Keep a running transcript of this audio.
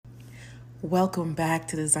Welcome back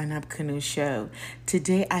to the Zainab Kanu Show.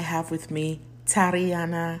 Today I have with me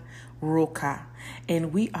Taryana Rocha,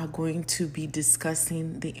 and we are going to be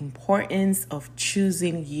discussing the importance of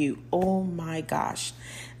choosing you. Oh my gosh,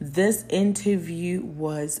 this interview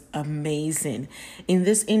was amazing. In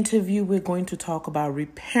this interview, we're going to talk about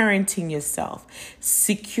reparenting yourself,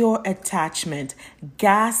 secure attachment,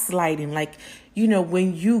 gaslighting,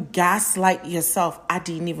 when you gaslight yourself, I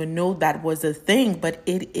didn't even know that was a thing, but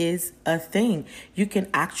it is a thing. You can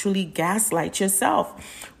actually gaslight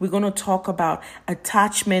yourself. We're going to talk about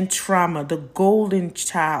attachment trauma, the golden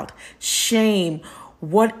child, shame.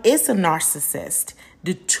 What is a narcissist?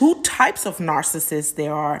 The two types of narcissists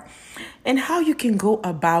there are, and how you can go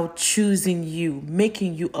about choosing you,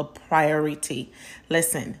 making you a priority.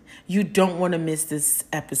 Listen, you don't want to miss this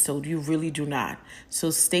episode. You really do not. So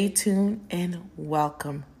stay tuned and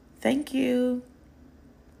welcome. Thank you.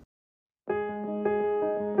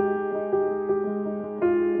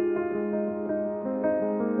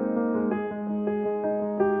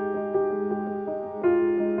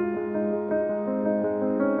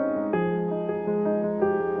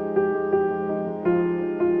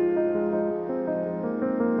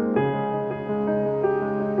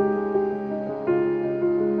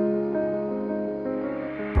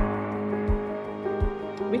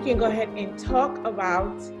 We can go ahead and talk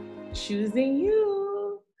about choosing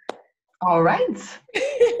you. All right.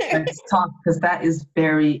 Let's talk because that is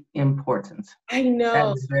very important. I That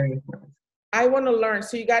know. is very important. I want to learn.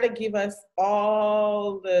 So you got to give us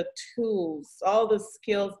all the tools, all the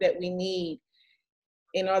skills that we need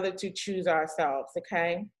in order to choose ourselves.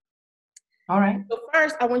 Okay. All right. So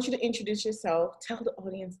first, I want you to introduce yourself. Tell the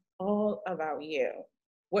audience all about you,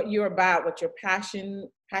 what you're about, what you're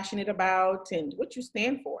passionate about, and what you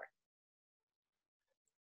stand for.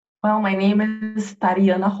 Well, my name is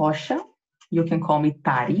Taryana Rocha. You can call me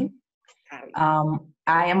Tari. I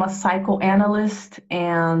am a psychoanalyst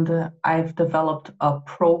and I've developed a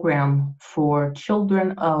program for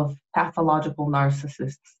children of pathological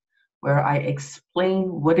narcissists where I explain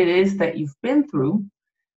what it is that you've been through,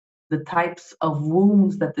 the types of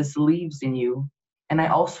wounds that this leaves in you. And I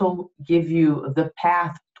also give you the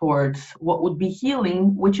path towards what would be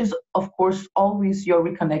healing, which is, of course, always your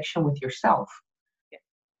reconnection with yourself.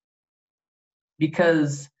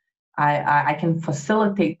 Because I can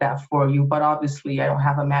facilitate that for you, but obviously I don't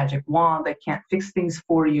have a magic wand. I can't fix things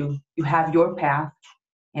for you. You have your path,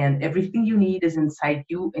 and everything you need is inside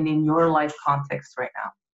you and in your life context right now.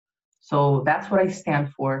 So that's what I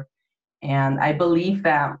stand for. And I believe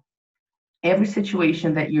that every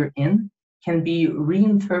situation that you're in can be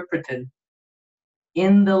reinterpreted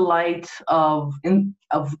in the light of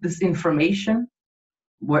this information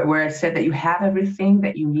where I said that you have everything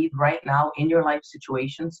that you need right now in your life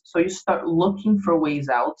situations. So you start looking for ways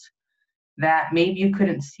out that maybe you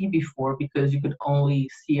couldn't see before because you could only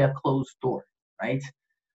see a closed door, right?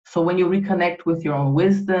 So when you reconnect with your own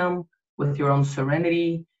wisdom, with your own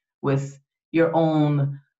serenity, with your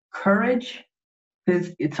own courage,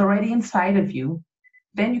 because it's already inside of you,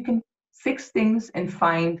 then you can fix things and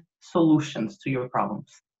find solutions to your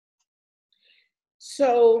problems.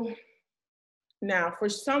 So now for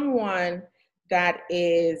someone that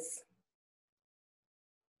is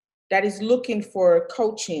looking for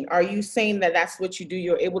coaching, are you saying that that's what you do?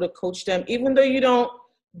 You're able to coach them even though you don't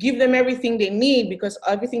give them everything they need, because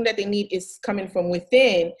everything that they need is coming from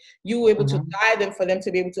within. You were able to guide them for them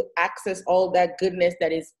to be able to access all that goodness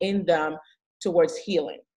that is in them towards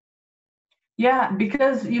healing. Yeah,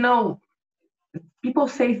 because people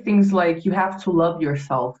say things like you have to love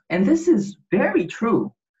yourself, and this is very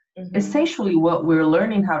true. Essentially, what we're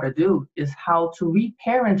learning how to do is how to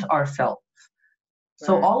reparent ourselves.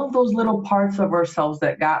 So all of those little parts of ourselves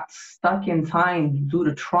that got stuck in time due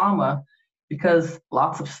to trauma, because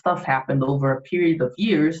lots of stuff happened over a period of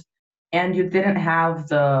years, and you didn't have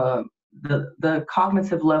the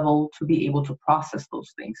cognitive level to be able to process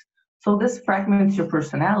those things. So this fragments your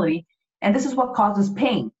personality, and this is what causes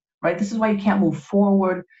pain, right? This is why you can't move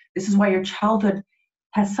forward. This is why your childhood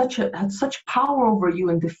had such power over you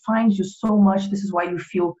and defines you so much. This is why you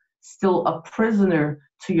feel still a prisoner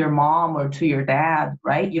to your mom or to your dad,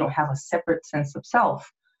 right? You don't have a separate sense of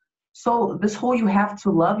self. So this whole you have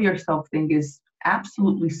to love yourself thing is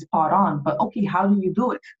absolutely spot on. But okay, how do you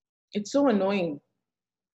do it? It's so annoying.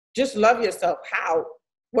 Just love yourself. How?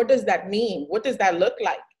 What does that mean? What does that look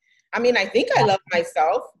like? I mean, I think I love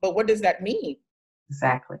myself, but what does that mean?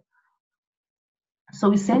 Exactly.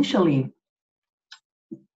 So essentially,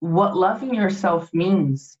 what loving yourself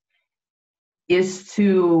means is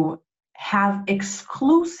to have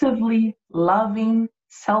exclusively loving,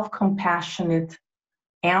 self compassionate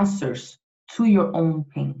answers to your own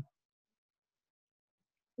pain.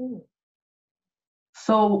 Mm.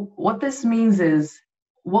 So what this means is,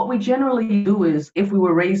 what we generally do is, if we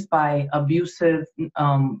were raised by abusive,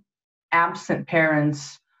 absent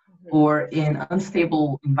parents Mhm. or in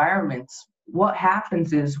unstable environments, what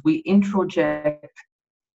happens is we introject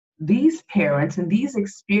these parents and these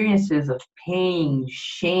experiences of pain,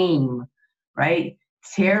 shame, right,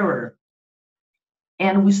 terror,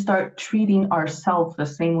 and we start treating ourselves the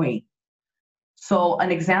same way. So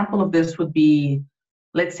an example of this would be,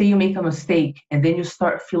 let's say you make a mistake and then you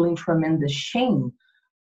start feeling tremendous shame,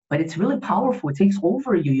 but it's really powerful. It takes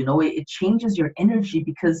over you, it changes your energy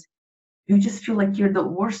because you just feel like you're the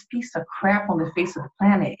worst piece of crap on the face of the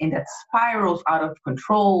planet, and that spirals out of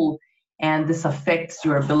control. And this affects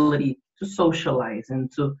your ability to socialize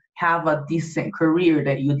and to have a decent career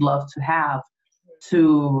that you'd love to have,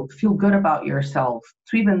 to feel good about yourself,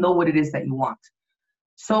 to even know what it is that you want.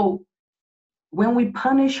 So when we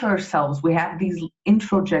punish ourselves, we have these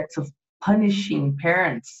introjects of punishing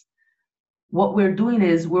parents. What we're doing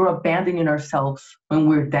is we're abandoning ourselves when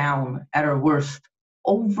we're down at our worst,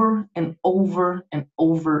 over and over and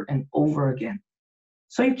over and over again.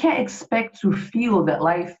 So you can't expect to feel that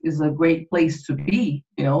life is a great place to be,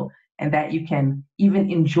 and that you can even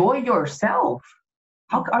enjoy yourself.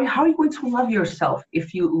 How are you going to love yourself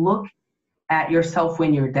if you look at yourself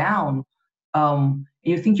when you're down, and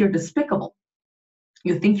you think you're despicable?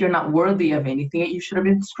 You think you're not worthy of anything, and you should have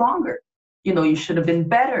been stronger. You should have been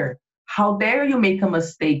better. How dare you make a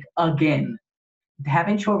mistake again?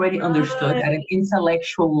 Haven't you already understood at an Right.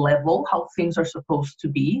 intellectual level how things are supposed to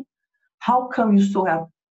be? How come you still have,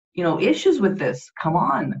 issues with this? Come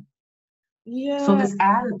on. So Yeah. this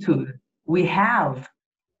attitude we have,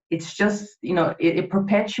 it's just, it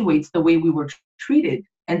perpetuates the way we were treated.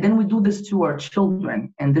 And then we do this to our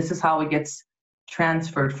children. And this is how it gets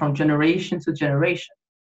transferred from generation to generation.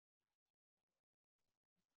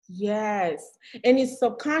 Yes. And it's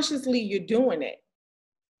subconsciously you're doing it,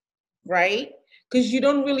 right? Because you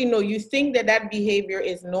don't really know. You think that that behavior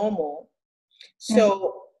is normal. Yeah.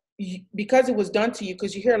 So because it was done to you,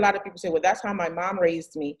 because you hear a lot of people say, well, that's how my mom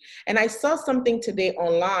raised me. And I saw something today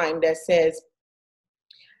online that says,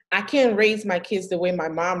 I can't raise my kids the way my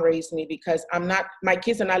mom raised me because my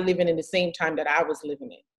kids are not living in the same time that I was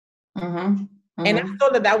living in. Mm-hmm. And I Mm-hmm.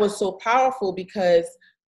 thought that that was so powerful because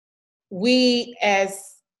we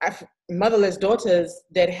as motherless daughters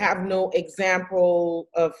that have no example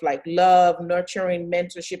of like love, nurturing,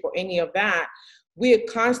 mentorship, or any of that, we are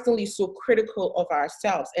constantly so critical of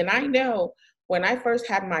ourselves. And I know when I first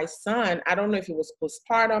had my son, I don't know if it was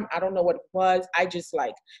postpartum, I don't know what it was. I just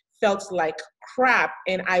like felt like crap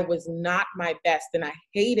and I was not my best and I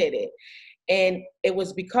hated it. And it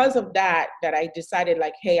was because of that that I decided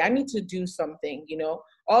like, hey, I need to do something,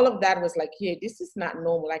 all of that was like, yeah, this is not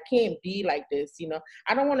normal. I can't be like this,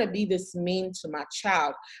 I don't want to be this mean to my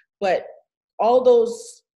child. But all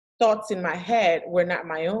those thoughts in my head were not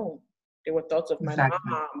my own. They were thoughts of my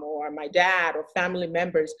Exactly. mom or my dad or family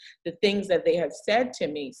members, the things that they have said to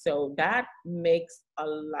me. So that makes a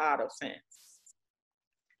lot of sense.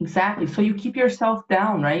 Exactly. So you keep yourself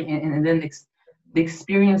down, right? And then the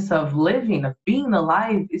experience of living, of being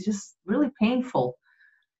alive, is just really painful.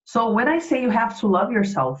 So when I say you have to love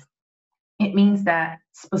yourself, it means that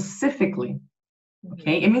specifically, Mhm.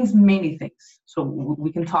 okay, it means many things. So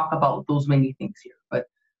we can talk about those many things here. But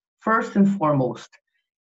first and foremost,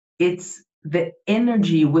 it's the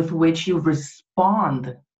energy with which you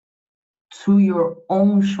respond to your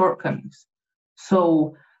own shortcomings.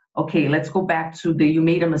 So, okay, let's go back to the you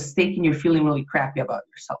made a mistake and you're feeling really crappy about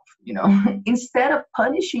yourself. Instead of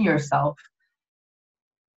punishing yourself,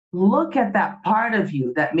 look at that part of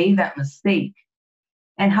you that made that mistake,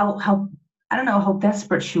 and how I don't know how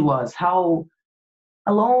desperate she was, how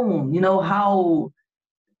alone, how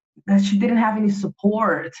that she didn't have any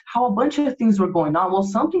support, how a bunch of things were going on. Well,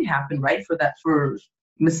 something happened, right? For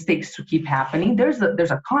mistakes to keep happening. There's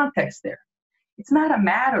a context there. It's not a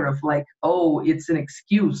matter of like, oh, it's an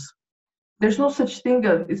excuse. There's no such thing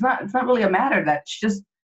of, it's not really a matter. That's just,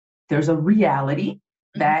 there's a reality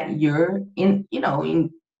Mhm. that you're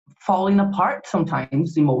in falling apart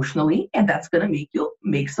sometimes emotionally, and that's going to make you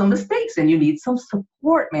make some mistakes, and you need some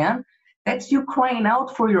support, man. That's you crying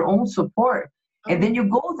out for your own support. And Oh, then you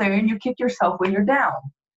go there and you kick yourself when you're down,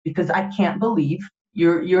 because I can't believe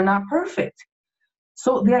you're not perfect.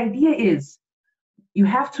 So the idea is, you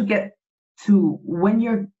have to get to when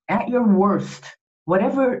you're at your worst,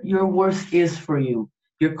 whatever your worst is for you,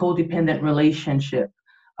 your codependent relationship,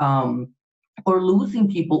 um, or losing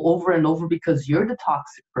people over and over because you're the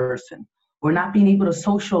toxic person, or not being able to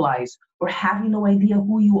socialize, or having no idea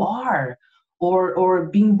who you are, or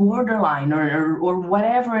being borderline, or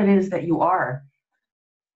whatever it is that you are.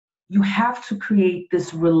 You have to create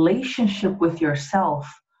this relationship with yourself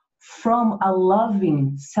from a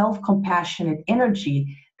loving, self-compassionate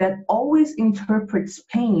energy that always interprets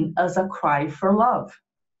pain as a cry for love.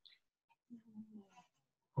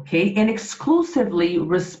 Okay, and exclusively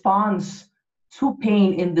responds to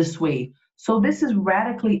pain in this way. So this is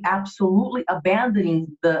radically, absolutely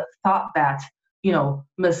abandoning the thought that,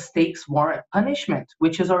 mistakes warrant punishment,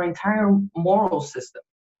 which is our entire moral system.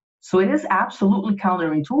 So it is absolutely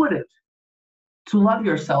counterintuitive to love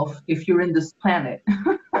yourself if you're in this planet.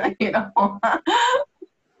 you know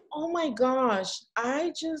Oh my gosh,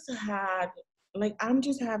 I just had, like, I'm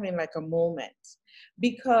just having like a moment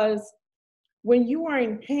because when you are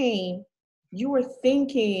in pain, you are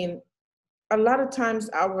thinking a lot of times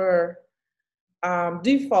our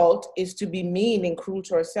default is to be mean and cruel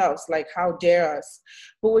to ourselves, like, how dare us?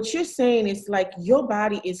 But what you're saying is like your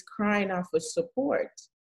body is crying out for support.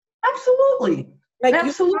 Absolutely. Like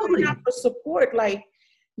you're crying out Absolutely. for support. Like,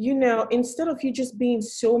 instead of you just being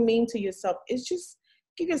so mean to yourself, it's just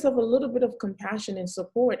give yourself a little bit of compassion and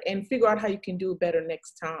support and figure out how you can do better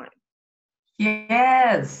next time.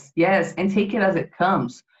 Yes, yes, and take it as it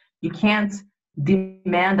comes. You can't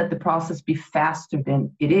demand that the process be faster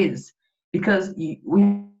than it is, because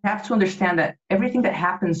we have to understand that everything that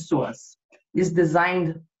happens to us is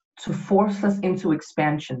designed to force us into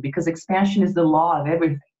expansion, because expansion is the law of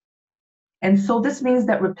everything. And so this means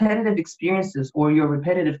that repetitive experiences or your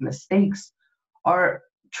repetitive mistakes are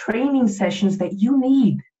training sessions that you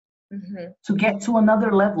need Mm-hmm. to get to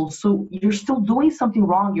another level. So you're still doing something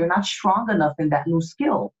wrong. You're not strong enough in that new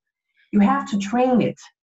skill. You have to train it,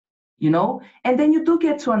 and then you do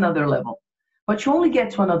get to another level. But you only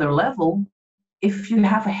get to another level if you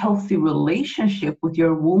have a healthy relationship with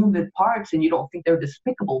your wounded parts and you don't think they're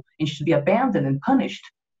despicable and should be abandoned and punished.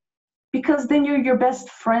 Because then you're your best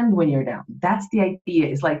friend when you're down. That's the idea.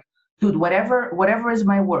 It's like, dude, whatever is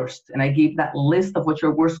my worst, and I gave that list of what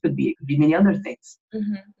your worst could be. It could be many other things.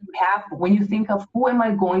 Mm-hmm. You have, when you think of who am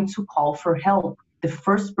I going to call for help, the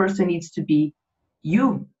first person needs to be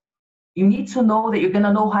you. You need to know that you're going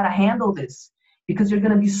to know how to handle this, because you're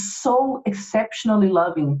going to be so exceptionally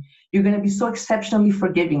loving. You're going to be so exceptionally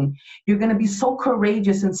forgiving. You're going to be so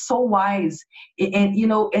courageous and so wise. And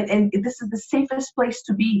this is the safest place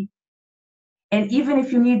to be. And even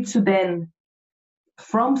if you need to then,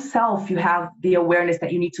 from self, you have the awareness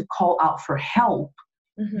that you need to call out for help.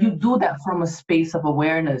 You Mm-hmm. do that from a space of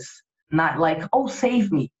awareness, not like, oh,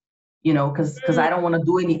 save me, because I don't want to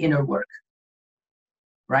do any inner work,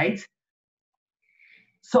 right?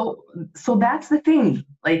 So that's the thing.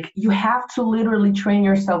 Like, you have to literally train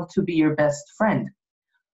yourself to be your best friend.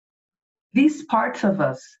 These parts of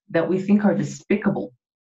us that we think are despicable,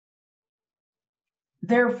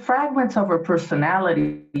 they're fragments of our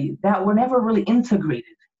personality that were never really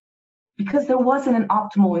integrated because there wasn't an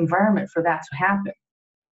optimal environment for that to happen.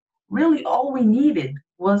 Really, all we needed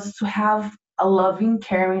was to have a loving,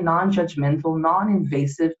 caring, non-judgmental,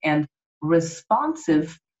 non-invasive, and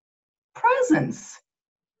responsive presence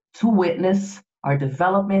to witness our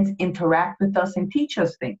development, interact with us, and teach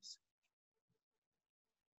us things.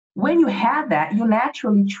 When you have that, you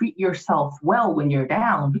naturally treat yourself well when you're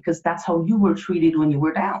down, because that's how you were treated when you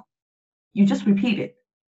were down. You just repeat it.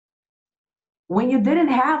 When you didn't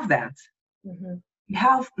have that, Mm-hmm. you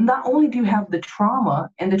have, not only do you have the trauma,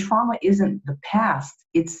 and the trauma isn't the past,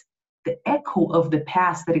 it's the echo of the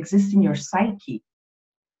past that exists in your psyche,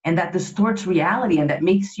 and that distorts reality, and that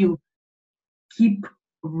makes you keep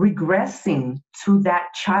regressing to that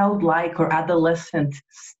childlike or adolescent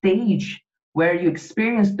stage where you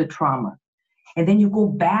experienced the trauma. And then you go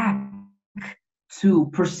back to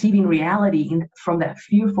perceiving reality from that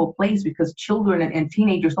fearful place, because children and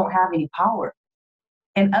teenagers don't have any power.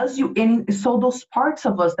 And so those parts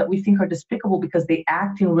of us that we think are despicable because they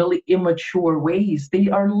act in really immature ways, they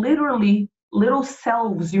are literally little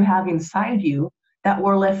selves you have inside you that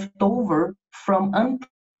were left over from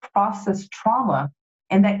unprocessed trauma,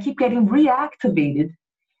 and that keep getting reactivated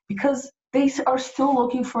because they are still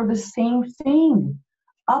looking for the same thing: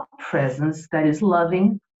 a presence that is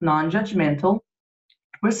loving, non-judgmental,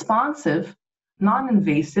 responsive,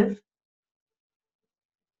 non-invasive,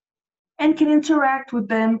 and can interact with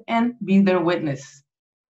them and be their witness.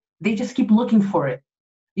 They just keep looking for it.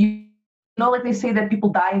 Like they say that people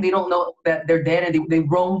die and they don't know that they're dead, and they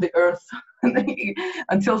roam the earth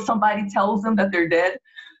until somebody tells them that they're dead.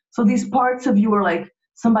 So these parts of you are like,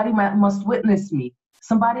 somebody must witness me.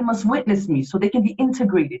 Somebody must witness me so they can be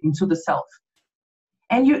integrated into the self.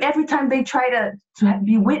 And you, every time they try to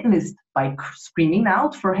be witnessed by screaming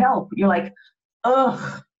out for help, you're like,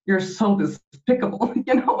 ugh, you're so despicable.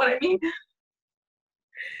 You know what I mean?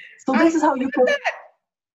 So I this is how you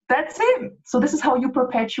that's it. So this is how you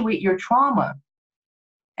perpetuate your trauma.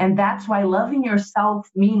 And that's why loving yourself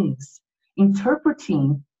means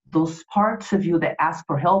interpreting those parts of you that ask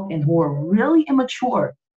for help and who are really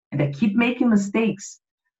immature and that keep making mistakes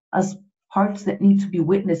as parts that need to be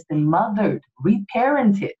witnessed and mothered,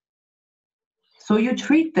 reparented. So you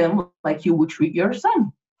treat them like you would treat your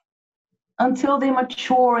son until they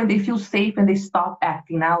mature and they feel safe and they stop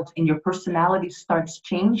acting out and your personality starts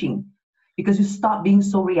changing because you stop being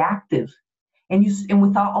so reactive and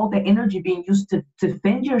without all the energy being used to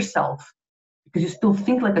defend yourself because you still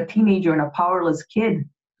think like a teenager and a powerless kid,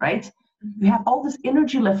 right? You have all this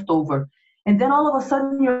energy left over. And then all of a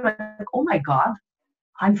sudden you're like, oh my God,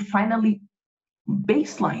 I'm finally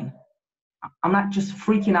baseline. I'm not just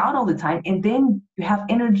freaking out all the time. And then you have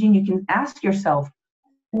energy and you can ask yourself,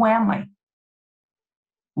 who am I?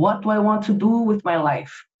 What do I want to do with my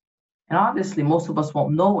life? And obviously, most of us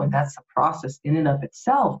won't know, and that's a process in and of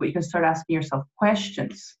itself, but you can start asking yourself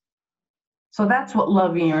questions. So that's what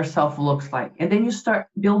loving yourself looks like. And then you start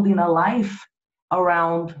building a life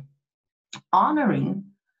around honoring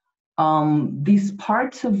these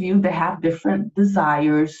parts of you that have different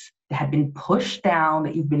desires, that have been pushed down,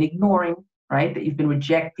 that you've been ignoring, right? That you've been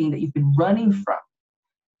rejecting, that you've been running from.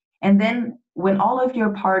 And then when all of your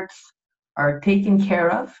parts are taken care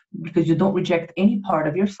of, because you don't reject any part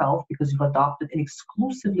of yourself, because you've adopted an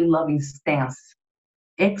exclusively loving stance,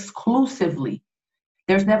 exclusively.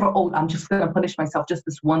 There's never, oh, I'm just going to punish myself just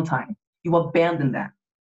this one time. You abandon that.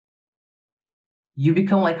 You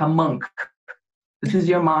become like a monk. This is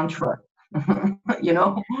your mantra, you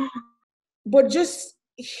know? But just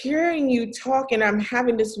hearing you talk and I'm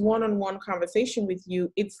having this one-on-one conversation with you,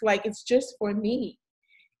 it's like it's just for me.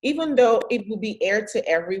 Even though it will be aired to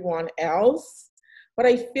everyone else, but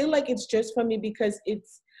I feel like it's just for me because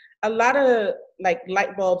it's a lot of like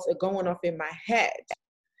light bulbs are going off in my head,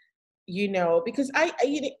 because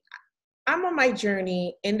I'm on my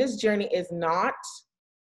journey and this journey is not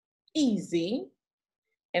easy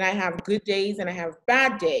and I have good days and I have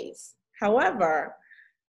bad days. However,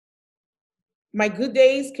 my good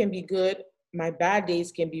days can be good, my bad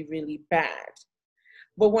days can be really bad.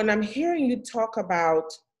 But when I'm hearing you talk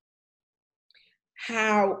about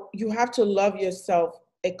how you have to love yourself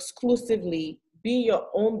exclusively, be your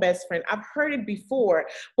own best friend. I've heard it before,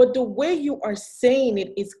 but the way you are saying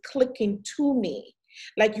it is clicking to me.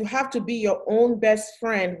 Like you have to be your own best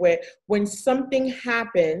friend where when something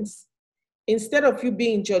happens, instead of you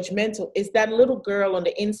being judgmental, it's that little girl on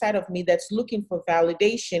the inside of me that's looking for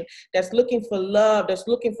validation, that's looking for love, that's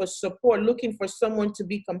looking for support, looking for someone to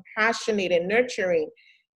be compassionate and nurturing.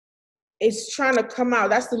 It's trying to come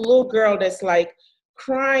out. That's the little girl that's like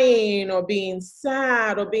crying or being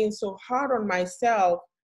sad or being so hard on myself.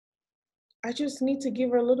 I just need to give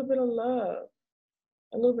her a little bit of love,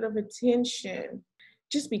 a little bit of attention.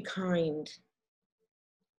 Just be kind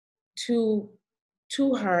to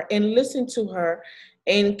her and listen to her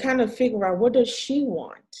and kind of figure out what does she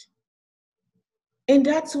want. And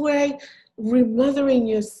that's where remothering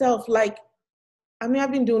yourself, like, I mean,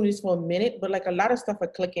 I've been doing this for a minute, but like a lot of stuff are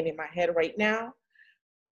clicking in my head right now.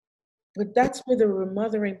 But that's where the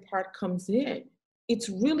remothering part comes in. It's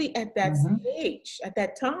really at that stage, at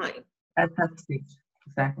that time. At that stage,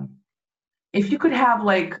 exactly. If you could have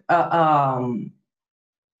like an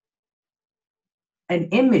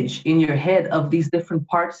image in your head of these different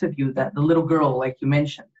parts of you, that the little girl, like you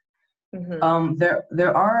mentioned,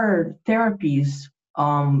 there are therapies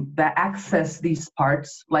that access these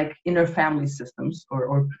parts, like inner family systems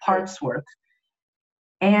or parts work,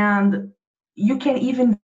 and you can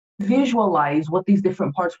even visualize what these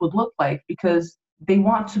different parts would look like because they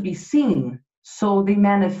want to be seen, so they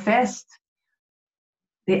manifest.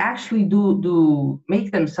 They actually do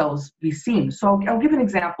make themselves be seen. So I'll give an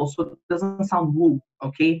example so it doesn't sound woo,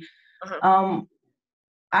 okay?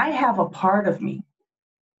 I have a part of me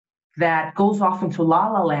that goes off into la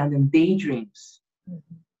la land and daydreams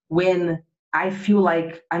when I feel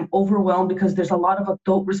like I'm overwhelmed because there's a lot of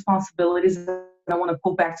adult responsibilities and I want to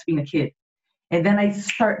go back to being a kid. And then I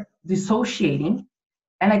start dissociating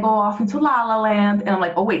and I go off into la la land and I'm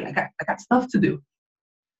like, oh wait, I got stuff to do.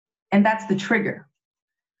 And that's the trigger.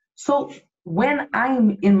 So when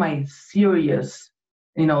I'm in my serious,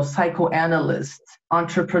 psychoanalyst,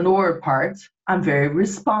 entrepreneur part, I'm very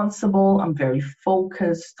responsible, I'm very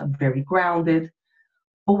focused, I'm very grounded.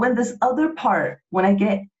 But when this other part, when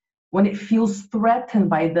it feels threatened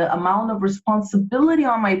by the amount of responsibility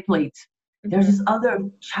on my plate, There's Mhm. this other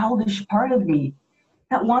childish part of me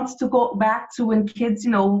that wants to go back to when kids,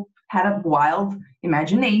 had a wild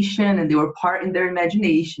imagination and they were part in their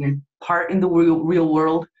imagination and part in the real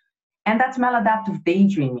world. And that's maladaptive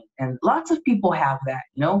daydreaming. And lots of people have that.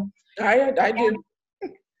 I And do.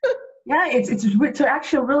 yeah, it's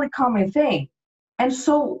actually a really common thing. And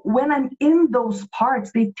so when I'm in those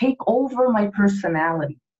parts, they take over my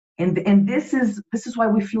personality. And this is why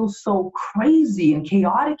we feel so crazy and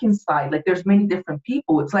chaotic inside. Like there's many different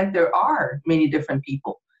people. It's like there are many different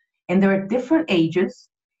people. And they're at different ages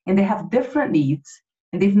and they have different needs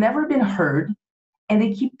and they've never been heard and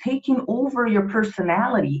they keep taking over your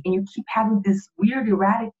personality and you keep having this weird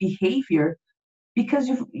erratic behavior because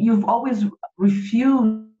you've always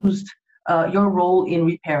refused your role in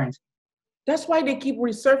reparenting. That's why they keep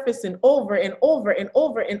resurfacing over and over and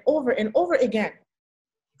over and over and over again.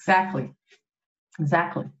 Exactly.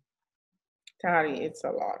 Exactly. Tari, it's a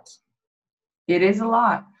lot. It is a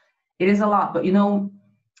lot. It is a lot. But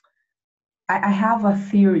I have a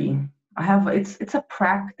theory. It's a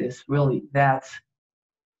practice really that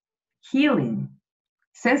healing,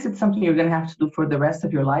 since it's something you're gonna have to do for the rest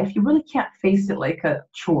of your life, you really can't face it like a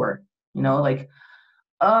chore. Like,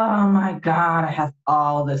 oh my God, I have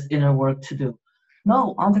all this inner work to do.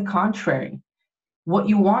 No, on the contrary, what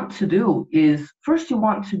you want to do is first you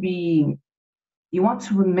want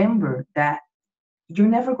to remember that you're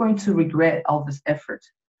never going to regret all this effort.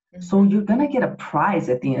 So Mhm. you're going to get a prize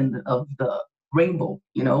at the end of the rainbow.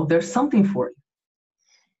 There's something for you.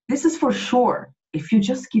 This is for sure. If you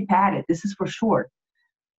just keep at it, this is for sure.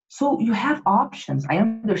 So you have options. I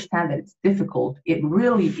understand that it's difficult. It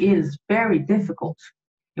really is very difficult.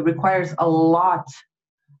 It requires a lot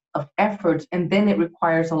of effort and then it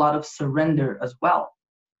requires a lot of surrender as well,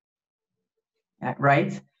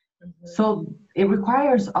 right? Mhm. So it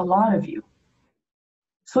requires a lot of you.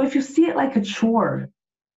 So if you see it like a chore,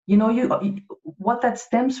 what that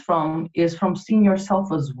stems from is from seeing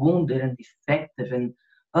yourself as wounded and defective and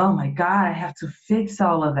oh my God, I have to fix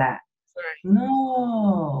all of that. Right.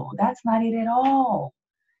 No, that's not it at all.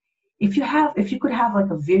 If you could have like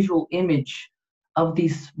a visual image of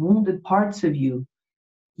these wounded parts of you,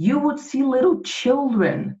 you would see little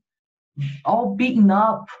children all beaten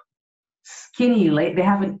up, skinny, like they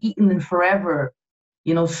haven't eaten in forever,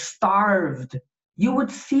 starved. You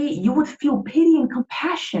would feel pity and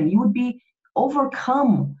compassion. You would be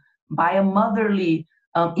overcome by a motherly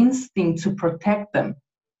instinct to protect them.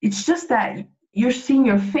 It's just that you're seeing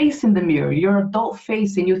your face in the mirror, your adult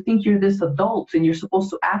face, and you think you're this adult and you're supposed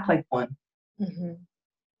to act like one. Mhm.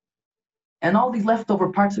 And all these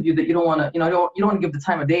leftover parts of you that you don't want to, you don't want to give the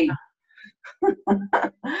time of day.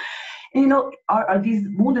 And are these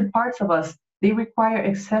wounded parts of us, they require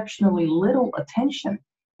exceptionally little attention.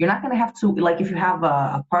 You're not going to have to, like if you have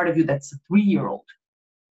a part of you that's a 3-year-old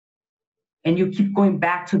and you keep going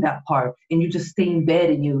back to that part and you just stay in bed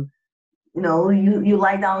and you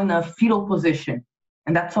lie down in a fetal position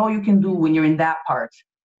and that's all you can do when you're in that part.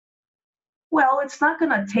 Well, it's not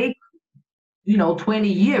going to take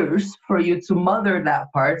 20 years for you to mother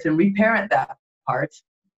that part and reparent that part.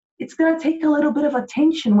 It's going to take a little bit of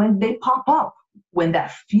attention when they pop up, when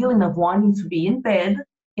that feeling of wanting to be in bed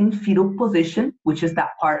in fetal position, which is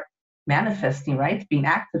that part manifesting, right, being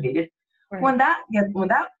activated. Right. When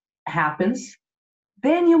that happens,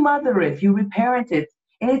 then you mother it, you reparent it,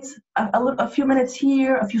 and it's a few minutes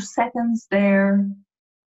here, a few seconds there,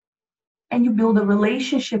 and you build a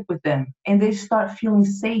relationship with them, and they start feeling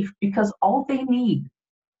safe because all they need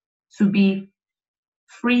to be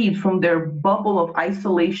freed from their bubble of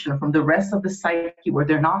isolation from the rest of the psyche where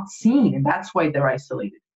they're not seen, and that's why they're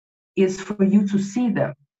isolated, is for you to see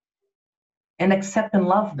them and accept and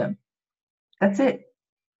love them. That's it.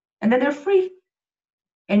 And then they're free,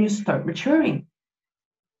 and you start maturing.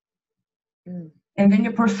 Mm. And then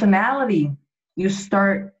your personality, you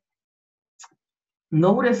start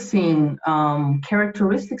noticing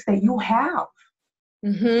characteristics that you have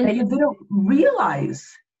that Mhm. you didn't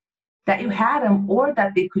realize that you had them or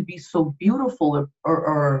that they could be so beautiful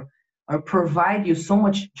or provide you so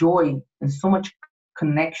much joy and so much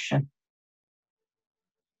connection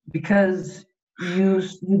because you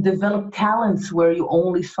develop talents where you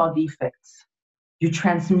only saw defects. You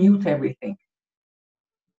transmute everything.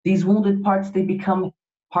 These wounded parts, they become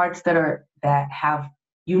parts that have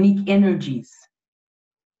unique energies,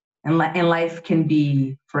 and life can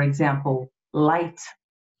be, for example, light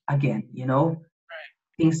again.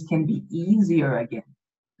 Things can be easier again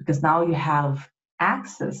because now you have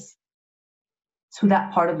access to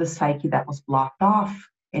that part of the psyche that was blocked off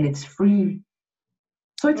and it's free.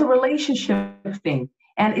 So it's a Okay. relationship thing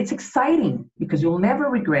and it's exciting because you'll never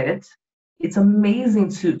regret it. It's amazing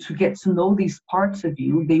to get to know these parts of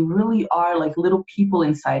you. They really are like little people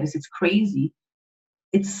inside us. It's crazy.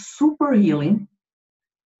 It's super healing.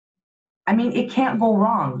 I mean, it can't go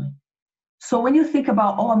wrong. So when you think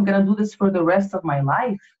about, oh, I'm gonna do this for the rest of my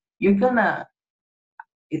life, you're gonna.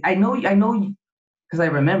 I know, because I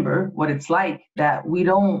remember what it's like that we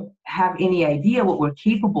don't have any idea what we're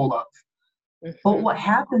capable of. But Hmm. what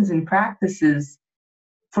happens in practice is,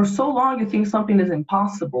 for so long you think something is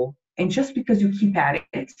impossible, and just because you keep at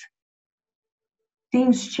it,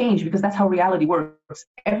 things change because that's how reality works.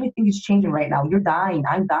 Everything is changing right now. You're dying.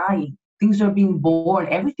 I'm dying. Things are being born.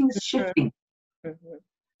 Everything's shifting. Hmm.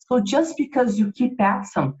 So just because you keep at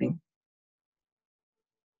something,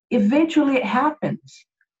 eventually it happens.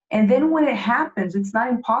 And then when it happens, it's not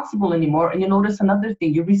impossible anymore. And you notice another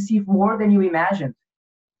thing, you receive more than you imagined.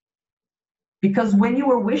 Because when you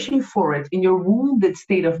were wishing for it in your wounded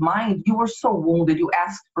state of mind, you were so wounded, you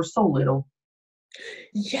asked for so little.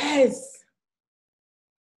 Yes,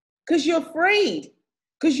 because you're afraid.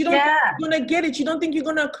 Because you don't think Yeah. you're gonna get it. You don't think you're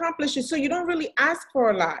gonna accomplish it. So you don't really ask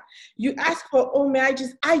for a lot. You ask for, oh man,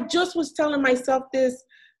 I just was telling myself this.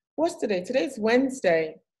 What's today? Today's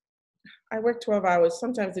Wednesday. I work 12 hours.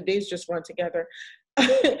 Sometimes the days just run together.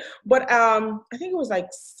 But I think it was like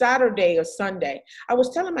Saturday or Sunday. I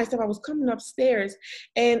was telling myself I was coming upstairs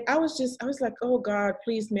and I was like, oh God,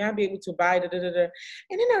 please may I be able to buy da da da da.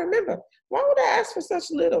 And then I remember, why would I ask for such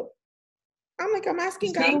little? I'm like, I'm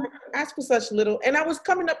asking God, See? why would I ask for such little. And I was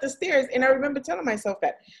coming up the stairs and I remember telling myself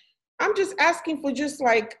that I'm just asking for just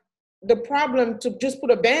like the problem to just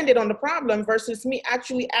put a band-aid on the problem versus me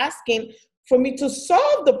actually asking for me to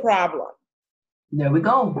solve the problem. There we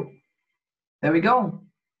go. There we go.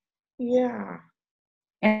 Yeah.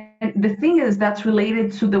 And the thing is, that's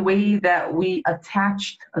related to the way that we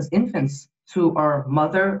attached as infants to our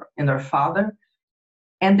mother and our father.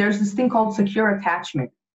 And there's this thing called secure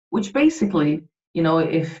attachment, which basically,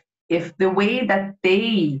 if the way that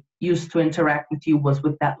they used to interact with you was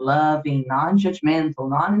with that loving, non-judgmental,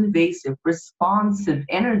 non-invasive, responsive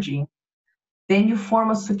energy, then you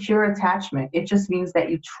form a secure attachment. It just means that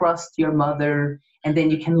you trust your mother and then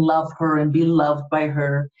you can love her and be loved by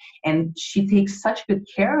her. And she takes such good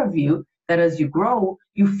care of you that as you grow,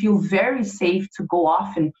 you feel very safe to go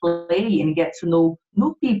off and play and get to know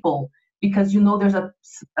new people because you know there's a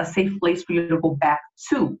safe place for you to go back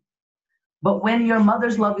to. But when your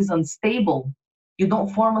mother's love is unstable, you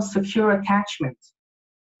don't form a secure attachment.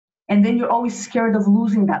 And then you're always scared of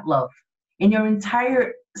losing that love. And your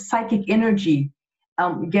entire psychic energy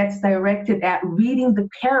gets directed at reading the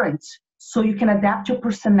parent so you can adapt your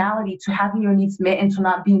personality to having your needs met and to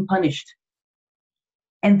not being punished.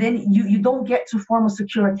 And then you don't get to form a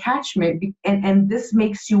secure attachment. And this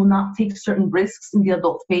makes you not take certain risks in the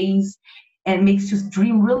adult phase and makes you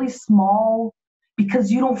dream really small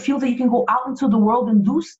because you don't feel that you can go out into the world and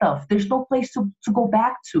do stuff. There's no place to go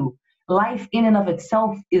back to. Life in and of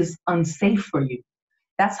itself is unsafe for you.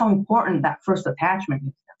 That's how important that first attachment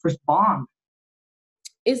is, that first bond.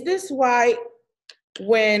 Is this why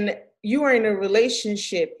when you are in a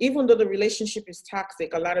relationship, even though the relationship is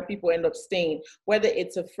toxic, a lot of people end up staying, whether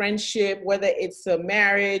it's a friendship, whether it's a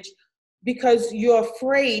marriage, because you're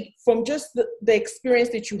afraid from just the experience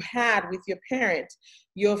that you had with your parents.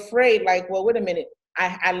 You're afraid, like, well, wait a minute, I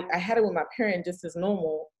had it with my parent just as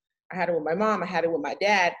normal. I had it with my mom, I had it with my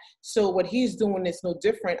dad. So what he's doing is no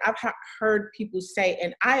different. I've heard people say,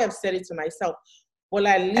 and I have said it to myself, well,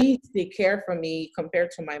 at least they care for me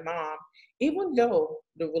compared to my mom, even though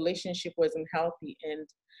the relationship wasn't healthy. And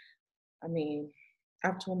I mean,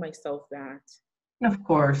 I've told myself that, Of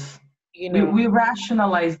course, you we, know, we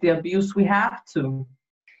rationalize the abuse. We have to.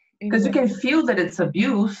 Because you anyway. can feel that it's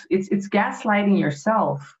abuse. It's gaslighting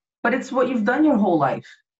yourself, but it's what you've done your whole life.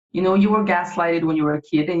 You were gaslighted when you were a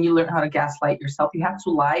kid, and you learned how to gaslight yourself. You have to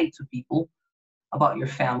lie to people about your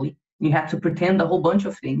family. You have to pretend a whole bunch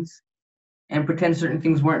of things and pretend certain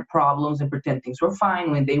things weren't problems and pretend things were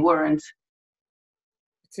fine when they weren't,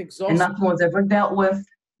 It's and exhausting. nothing was ever dealt with,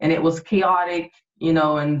 and it was chaotic.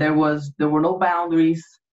 And there were no boundaries.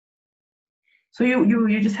 So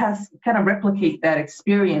you just have to kind of replicate that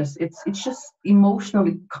experience. It's just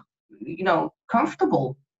emotionally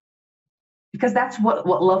comfortable because that's what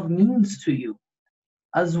love means to you.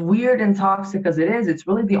 As weird and toxic as it is, it's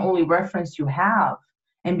really the only reference you have.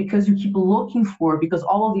 And because you keep looking for it, because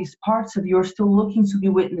all of these parts of you are still looking to be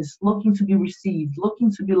witnessed, looking to be received,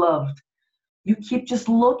 looking to be loved, you keep just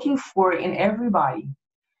looking for it in everybody.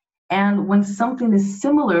 And when something is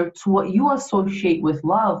similar to what you associate with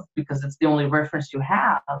love, because it's the only reference you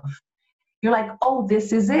have, you're like, oh,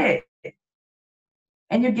 this is it.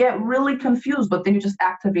 and you get really confused, but then you just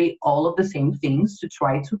activate all of the same things to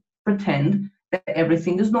try to pretend that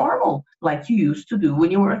everything is normal, like you used to do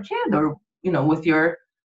when you were a kid, or with your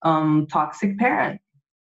toxic parent,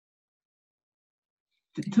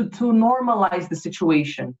 to normalize the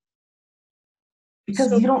situation, because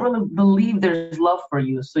So you don't really believe there's love for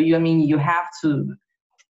you. So I mean, you have to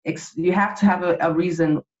have a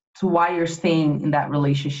reason to why you're staying in that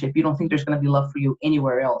relationship. You don't think there's going to be love for you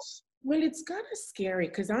anywhere else. well, it's kind of scary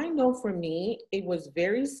because I know for me, it was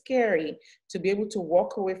very scary to be able to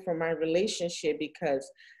walk away from my relationship because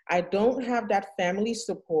I don't have that family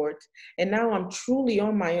support. And now I'm truly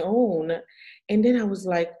on my own. And then I was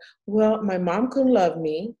like, well, my mom couldn't love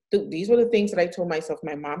me. These were the things that I told myself.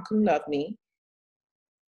 My mom couldn't love me.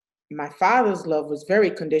 My father's love was very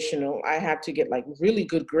conditional. I had to get like really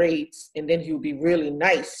good grades, and then he would be really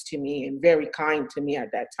nice to me and very kind to me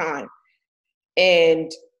at that time.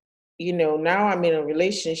 And now I'm in a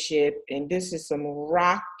relationship and this is some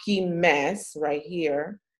rocky mess right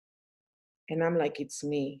here. And I'm like, it's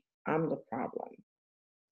me. I'm the problem.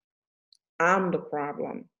 I'm the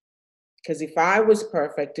problem. Because if I was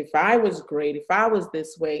perfect, if I was great, if I was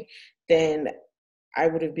this way, then I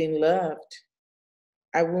would have been loved.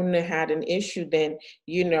 I wouldn't have had an issue then.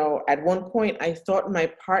 At one point, I thought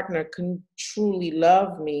my partner couldn't truly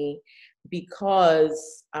love me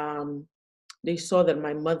because they saw that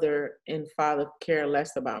my mother and father care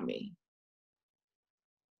less about me.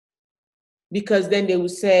 Because then they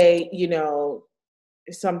would say,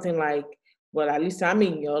 something like, well, at least I'm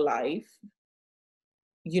in your life.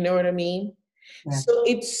 You know what I mean? Yeah. So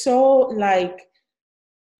it's so like,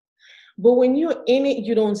 but when you're in it,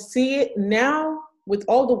 you don't see it. Now, with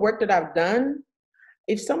all the work that I've done,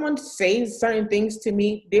 if someone says certain things to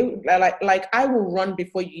me, they like I will run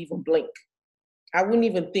before you even blink. I wouldn't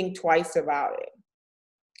even think twice about it.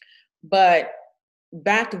 But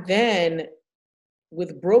back then,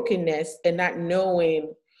 with brokenness and not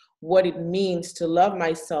knowing what it means to love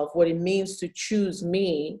myself, what it means to choose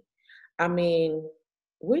me, I mean,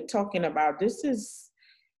 we're talking about this is,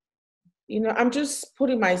 I'm just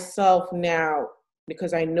putting myself now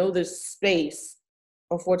because I know this space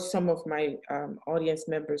of what some of my audience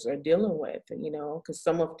members are dealing with, because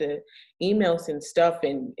some of the emails and stuff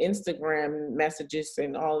and Instagram messages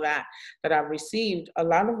and all that I've received, a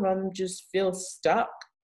lot of them just feel stuck.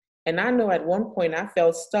 And I know at one point I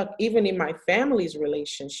felt stuck, even in my family's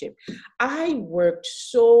relationship. I worked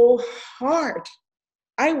so hard.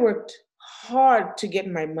 I worked hard to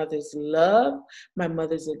get my mother's love, my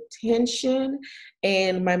mother's attention,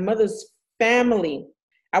 and my mother's family.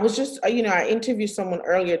 I was just, I interviewed someone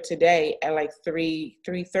earlier today at like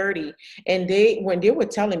 3:30, and when they were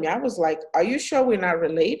telling me, I was like, "Are you sure we're not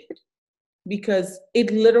related?" Because it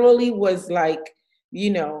literally was like,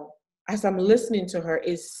 as I'm listening to her,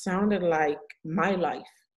 it sounded like my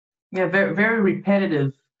life. Yeah, very, very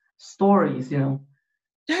repetitive stories.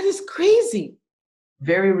 That is crazy.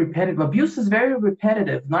 Very repetitive. Abuse is very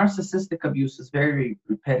repetitive. Narcissistic abuse is very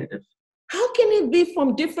repetitive. How can it be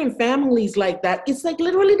from different families like that? It's like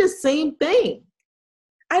literally the same thing.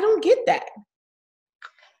 I don't get that.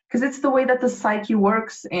 Because it's the way that the psyche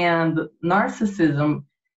works, and narcissism,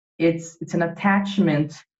 it's an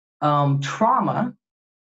attachment trauma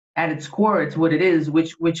at its core. It's what it is,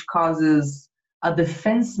 which causes a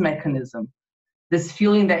defense mechanism. This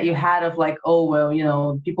feeling that you had of like, oh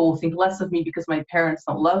well, people will think less of me because my parents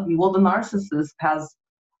don't love me. Well, the narcissist has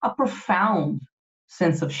a profound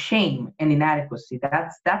sense of shame and inadequacy.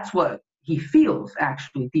 That's what he feels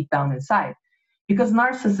actually deep down inside, because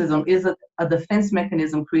narcissism is a defense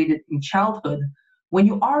mechanism created in childhood when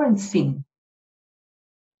you aren't seen.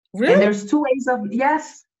 And Really? there's two ways of,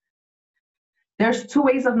 yes, there's two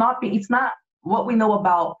ways of not being. It's not what we know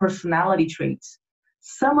about personality traits.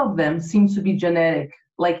 Some of them seem to be genetic,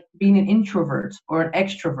 like being an introvert or an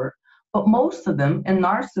extrovert, but most of them, and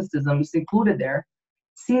narcissism is included there,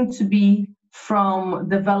 seem to be from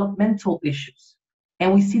developmental issues.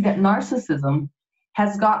 And we see that narcissism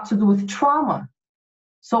has got to do with trauma.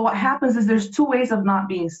 So what happens is there's two ways of not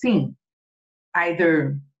being seen.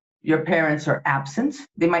 Either your parents are absent,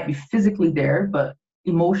 they might be physically there, but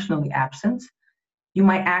emotionally absent. You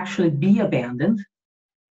might actually be abandoned.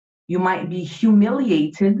 You might be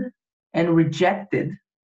humiliated and rejected,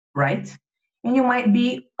 right? And you might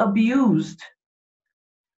be abused.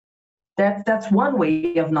 That's one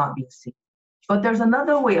way of not being seen. But there's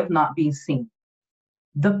another way of not being seen.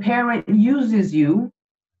 The parent uses you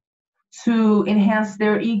to enhance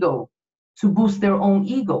their ego, to boost their own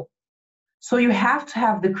ego. So you have to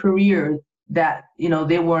have the career that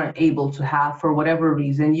they weren't able to have for whatever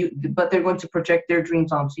reason. But they're going to project their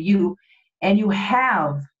dreams onto you, and you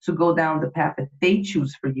have to go down the path that they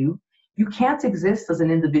choose for you, you can't exist as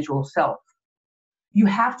an individual self. You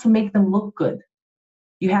have to make them look good.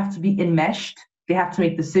 You have to be enmeshed. They have to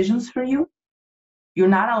make decisions for you. You're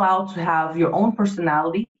not allowed to have your own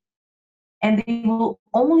personality, and they will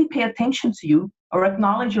only pay attention to you or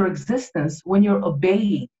acknowledge your existence when you're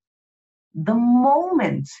obeying. The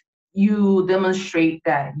moment you demonstrate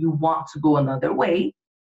that you want to go another way,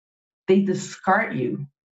 they discard you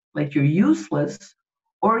like you're useless,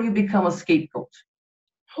 or you become a scapegoat.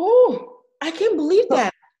 Oh, I can't believe So,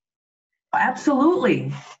 that.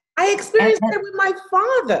 absolutely. I And, experienced that with my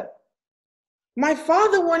father. My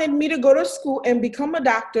father wanted me to go to school and become a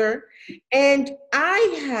doctor, and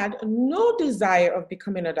I had no desire of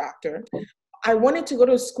becoming a doctor. I wanted to go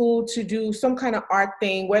to school to do some kind of art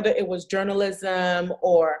thing, whether it was journalism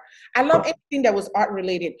or I love anything that was art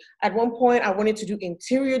related. At one point, I wanted to do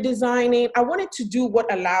interior designing. I wanted to do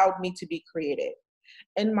what allowed me to be creative.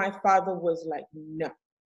 And my father was like, no.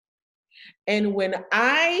 And when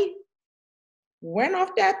I went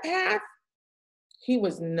off that path, he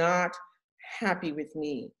was not happy with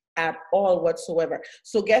me at all whatsoever.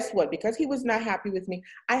 So guess what? Because he was not happy with me,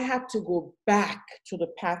 I had to go back to the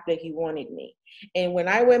path that he wanted me. And when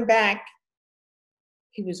I went back,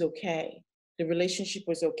 he was okay. The relationship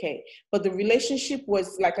was okay. But the relationship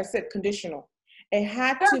was, like I said, conditional. It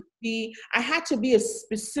had to be, I had to be a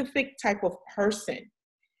specific type of person.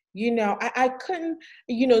 I couldn't,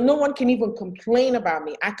 no one can even complain about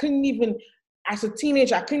me. I couldn't even, as a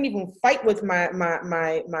teenager, I couldn't even fight with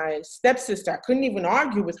my stepsister. I couldn't even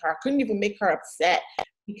argue with her. I couldn't even make her upset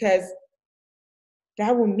because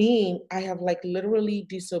that would mean I have like literally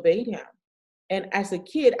disobeyed him. And as a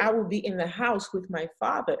kid, I would be in the house with my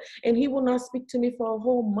father and he will not speak to me for a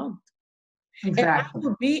whole month. And I exactly.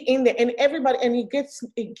 would be in there and everybody, and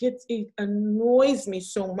it annoys me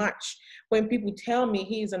so much when people tell me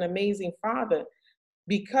he's an amazing father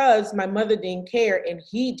because my mother didn't care and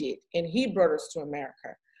he did, and he brought us to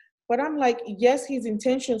America. But I'm like, yes, his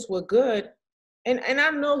intentions were good. And I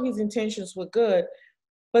know his intentions were good,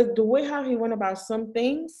 but the way how he went about some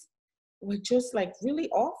things were just like really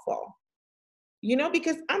awful,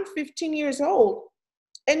 because I'm 15 years old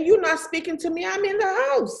and you're not speaking to me. I'm in the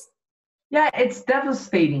house. Yeah, it's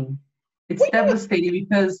devastating. It's What you devastating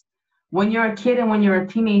because when you're a kid and when you're a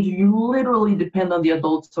teenager, you literally depend on the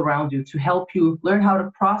adults around you to help you learn how to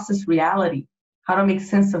process reality, how to make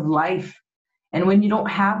sense of life. And when you don't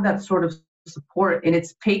have that sort of support and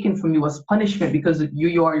it's taken from you as punishment because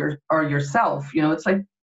are yourself, it's like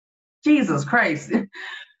Jesus Christ.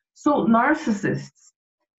 So narcissists,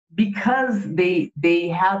 because they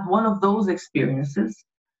had one of those experiences,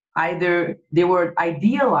 either they were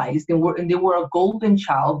idealized and they were a golden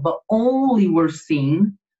child, but only were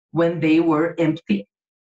seen when they were empty,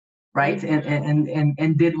 right?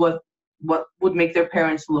 And did what would make their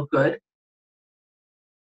parents look good,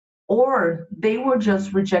 or they were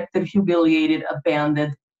just rejected, humiliated,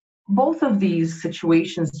 abandoned. Both of these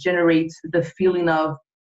situations generate the feeling of,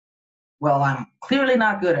 well, I'm clearly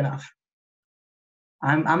not good enough.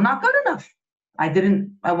 I'm not good enough. I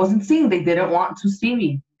wasn't seen. They didn't want to see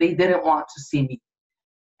me. They didn't want to see me.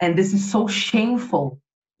 And this is so shameful.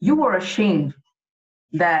 You were ashamed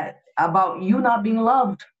that about you not being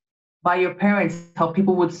loved by your parents, how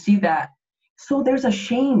people would see that. So there's a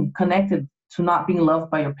shame connected to not being loved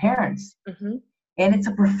by your parents. Mm-hmm. And it's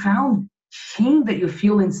a profound shame that you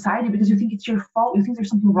feel inside you because you think it's your fault. You think there's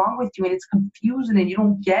something wrong with you and it's confusing and you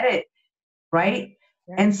don't get it, right?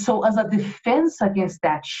 Yeah. And so as a defense against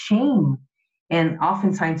that shame and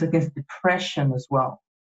oftentimes against depression as well,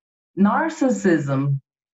 narcissism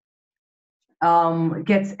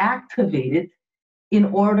gets activated in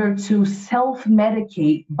order to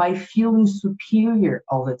self-medicate by feeling superior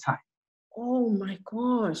all the time. Oh my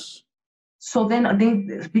gosh. So then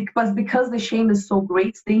because the shame is so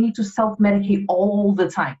great, they need to self-medicate all the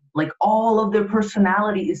time. Like all of their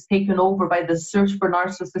personality is taken over by the search for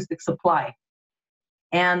narcissistic supply.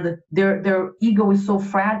 And their ego is so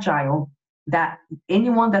fragile that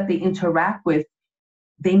anyone that they interact with,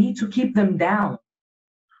 they need to keep them down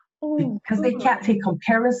Oh because they God. can't take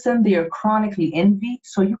comparison. They are chronically envied,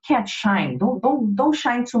 so you can't shine. Don't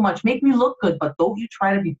shine too much. Make me look good, but don't you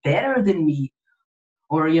try to be better than me,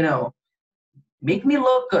 or make me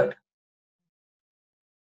look good.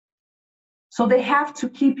 So they have to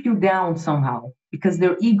keep you down somehow because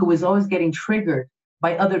their ego is always getting triggered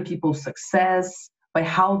by other people's success, by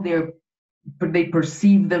how they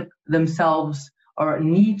perceive themselves or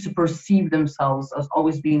need to perceive themselves as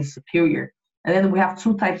always being superior. And then we have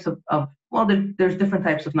two types of well, there's different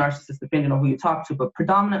types of narcissists depending on who you talk to, but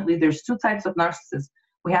predominantly there's two types of narcissists.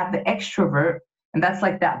 We have the extrovert, and that's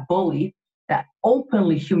like that bully that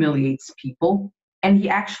openly humiliates people. And he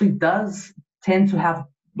actually does tend to have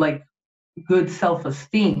like good self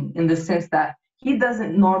esteem in the sense that he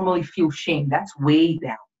doesn't normally feel shame. That's way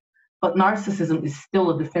down. But narcissism is still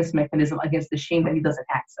a defense mechanism against the shame that he doesn't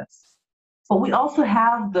access. But we also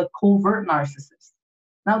have the covert narcissist.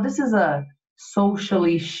 Now, this is a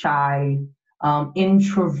socially shy,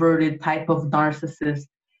 introverted type of narcissist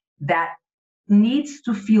that needs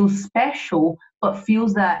to feel special, but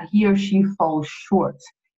feels that he or she falls short.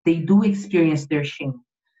 They do experience their shame.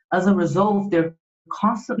 As a result, they're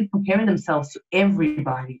constantly comparing themselves to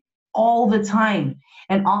everybody all the time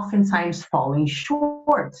and oftentimes falling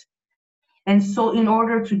short. And so, in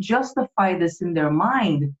order to justify this in their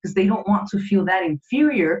mind, because they don't want to feel that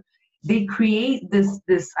inferior, they create this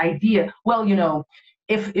idea. Well,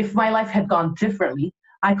 if my life had gone differently,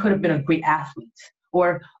 I could have been a great athlete,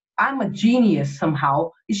 or I'm a genius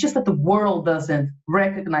somehow. It's just that the world doesn't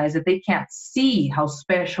recognize it. They can't see how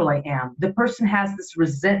special I am. The person has this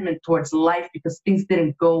resentment towards life because things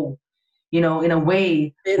didn't go, in a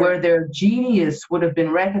way Bitter. where their genius would have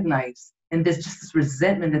been recognized. And there's just this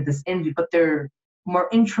resentment and this envy, but they're more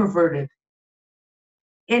introverted.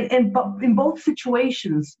 But in both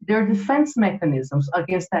situations, there are defense mechanisms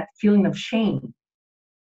against that feeling of shame.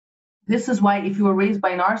 This is why if you were raised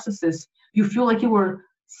by a narcissist, you feel like you were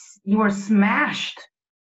smashed,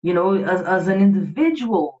 as an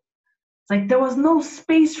individual. It's like there was no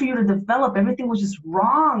space for you to develop. Everything was just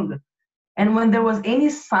wrong. And when there was any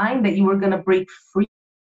sign that you were going to break free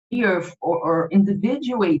or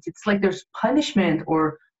individuate, it's like there's punishment,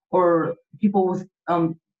 or people with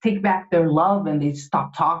take back their love and they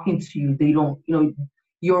stop talking to you. They don't,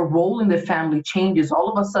 your role in the family changes.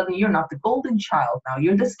 All of a sudden, you're not the golden child now.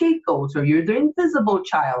 You're the scapegoat, or you're the invisible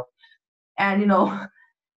child. And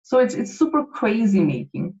so it's super crazy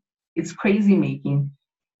making. It's crazy making,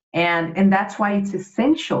 and that's why it's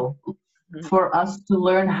essential for us to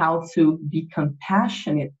learn how to be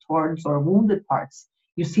compassionate towards our wounded parts.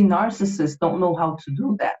 You see, narcissists don't know how to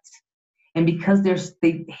do that. And because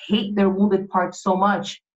they hate their wounded parts so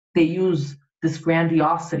much, they use this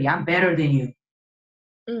grandiosity. I'm better than you.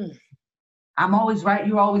 Mm. I'm always right.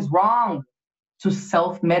 You're always wrong. To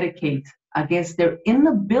self medicate against their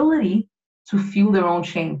inability to feel their own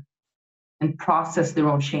shame and process their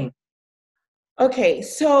own shame. Okay,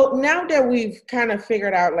 so now that we've kind of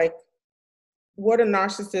figured out like what a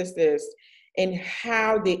narcissist is and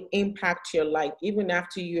how they impact your life, even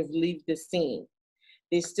after you have left the scene,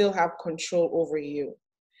 they still have control over you.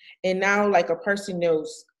 And now, like, a person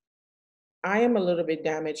knows, I am a little bit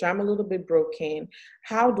damaged, I'm a little bit broken.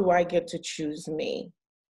 How do I get to choose me?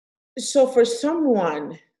 So, for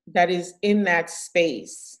someone that is in that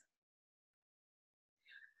space,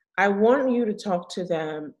 I want you to talk to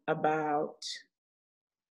them about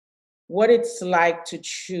what it's like to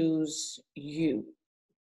choose you.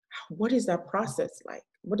 What is that process like?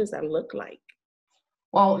 What does that look like?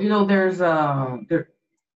 Well, there's an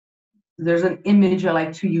image I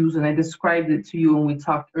like to use, and I described it to you when we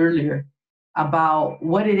talked earlier about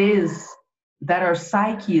what it is that our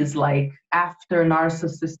psyche is like after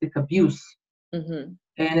narcissistic abuse. Mm-hmm.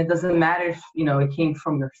 And it doesn't matter if it came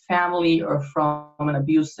from your family or from an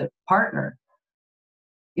abusive partner.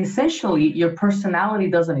 Essentially, your personality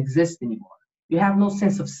doesn't exist anymore. You have no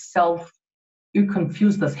sense of self. You're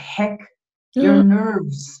confused as heck. Your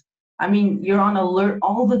nerves, I mean, you're on alert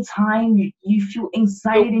all the time. You feel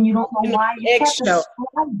anxiety and you don't know why. You can't Eggshell.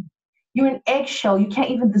 describe. You're an eggshell. You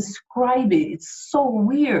can't even describe it. It's so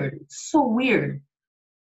weird. It's so weird.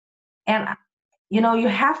 And you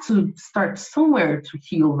have to start somewhere to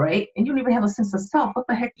heal, right? And you don't even have a sense of self. What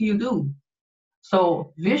the heck do you do?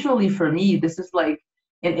 So visually for me, this is like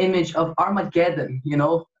an image of Armageddon,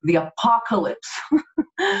 the apocalypse.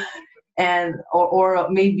 And or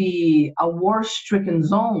maybe a war-stricken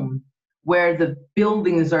zone where the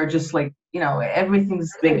buildings are just like,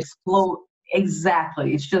 everything's been explode.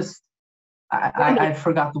 Exactly. It's just I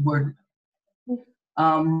forgot the word.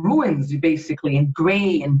 Ruins basically, and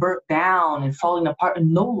gray and burnt down and falling apart,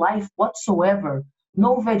 and no life whatsoever,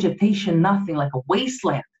 no vegetation, nothing, like a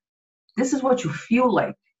wasteland. This is what you feel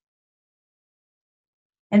like.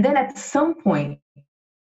 And then at some point,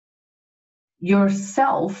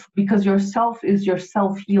 yourself, because yourself is your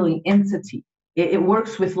self-healing entity, it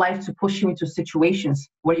works with life to push you into situations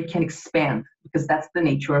where you can expand, because that's the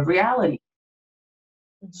nature of reality.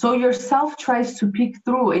 So yourself tries to peek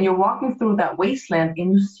through, and you're walking through that wasteland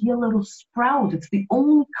and you see a little sprout. It's the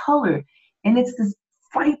only color, and it's this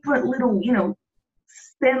vibrant little,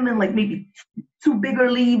 stem, and like maybe two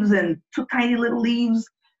bigger leaves and two tiny little leaves.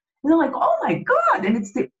 And they're like, oh my God. And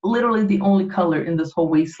it's literally the only color in this whole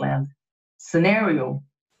wasteland scenario.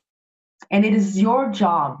 And it is your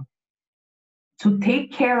job to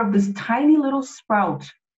take care of this tiny little sprout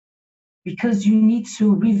because you need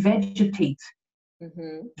to revegetate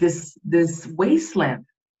this wasteland.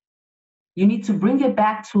 You need to bring it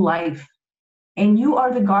back to life. And you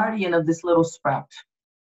are the guardian of this little sprout.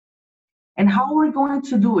 And how are we going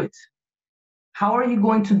to do it? How are you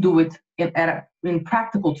going to do it in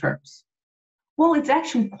practical terms? Well, it's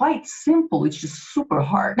actually quite simple. It's just super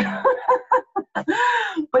hard.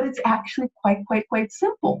 But it's actually quite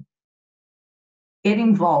simple. It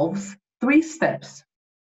involves 3 steps.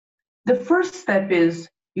 The first step is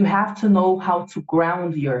you have to know how to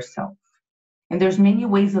ground yourself. And there's many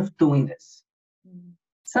ways of doing this.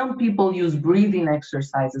 Some people use breathing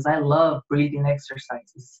exercises. I love breathing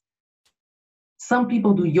exercises. Some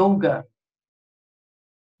people do yoga,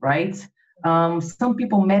 right? Some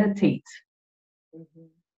people meditate.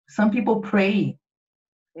 Some people pray.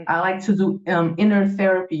 I like to do inner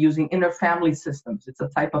therapy using inner family systems. It's a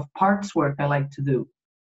type of parts work I like to do.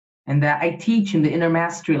 And that I teach in the Inner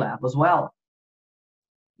Mastery Lab as well,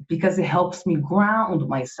 because it helps me ground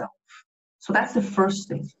myself. So that's the first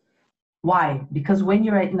thing. Why? Because when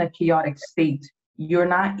you're in a chaotic state, you're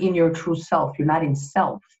not in your true self. You're not in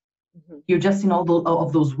self. You're just in all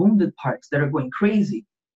of those wounded parts that are going crazy.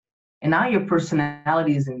 And now your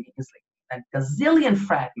personality is like a gazillion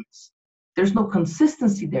fragments. There's no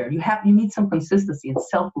consistency there. You need some consistency, and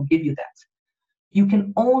self will give you that. You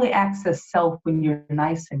can only access self when you're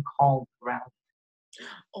nice and calm around.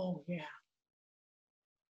 Oh, yeah.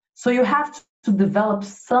 So you have to develop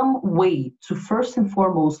some way to first and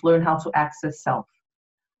foremost learn how to access self.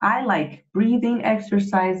 I like breathing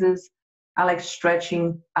exercises. I like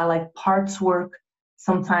stretching. I like parts work.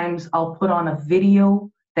 Sometimes I'll put on a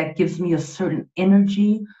video that gives me a certain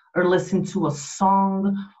energy, or listen to a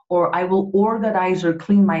song, or I will organize or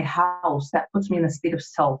clean my house. That puts me in a state of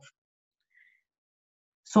self.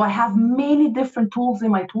 So I have many different tools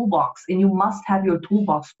in my toolbox, and you must have your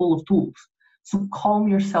toolbox full of tools. So calm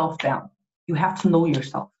yourself down. You have to know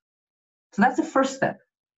yourself. So that's the first step.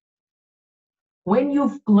 When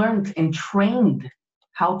you've learned and trained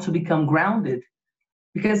how to become grounded,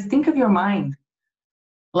 because think of your mind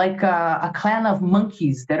like a clan of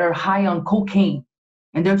monkeys that are high on cocaine,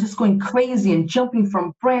 and they're just going crazy and jumping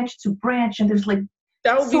from branch to branch, and there's like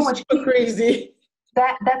that would so be much super crazy.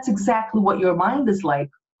 That's exactly what your mind is like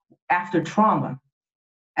after trauma,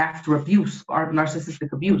 after abuse or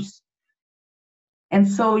narcissistic abuse. And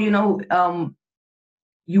so,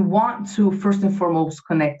 you want to first and foremost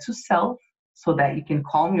connect to self so that you can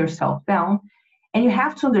calm yourself down. And you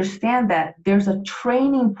have to understand that there's a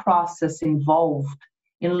training process involved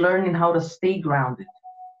in learning how to stay grounded.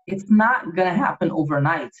 It's not going to happen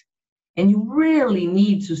overnight. And you really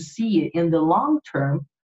need to see it in the long term,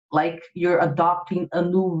 like you're adopting a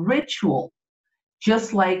new ritual.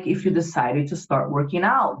 Just like if you decided to start working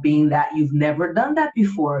out, being that you've never done that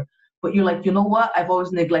before, but you're like, you know what, I've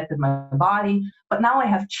always neglected my body, but now I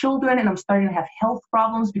have children and I'm starting to have health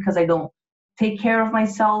problems because I don't take care of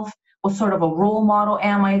myself. What sort of a role model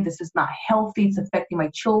am I? This is not healthy. It's affecting my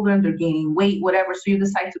children. They're gaining weight, whatever. So you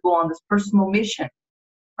decide to go on this personal mission,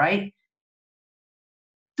 right?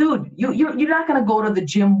 Dude, you're not going to go to the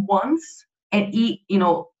gym once and eat,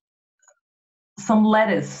 some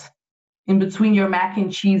lettuce in between your mac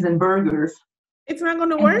and cheese and burgers. It's not going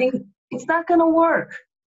to work? It's not going to work.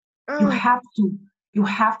 You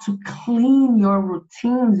have to clean your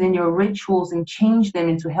routines and your rituals and change them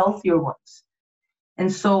into healthier ones.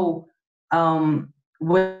 And so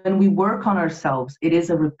when we work on ourselves, it is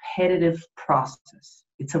a repetitive process.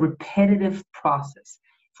 It's a repetitive process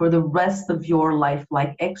for the rest of your life,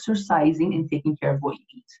 like exercising and taking care of what you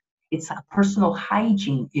eat. It's a personal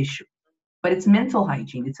hygiene issue, but it's mental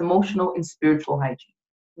hygiene. It's emotional and spiritual hygiene.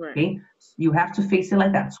 Right. Okay, you have to face it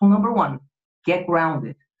like that. So number one, get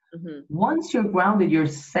grounded. Once you're grounded, you're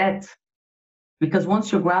set, because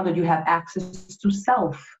once you're grounded, you have access to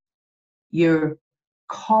self. You're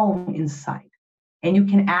calm inside, and you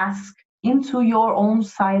can ask into your own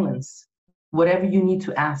silence whatever you need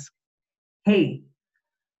to ask. Hey,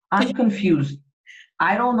 I'm confused.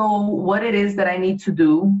 I don't know what it is that I need to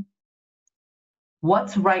do.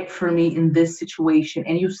 What's right for me in this situation?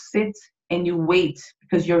 And you sit and you wait,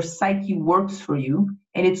 because your psyche works for you,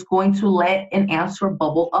 and it's going to let an answer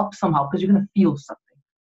bubble up somehow, because you're going to feel something.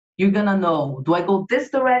 You're going to know, do I go this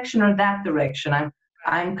direction or that direction?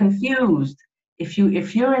 I'm confused. If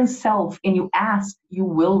you're in self and you ask, you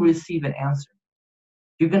will receive an answer.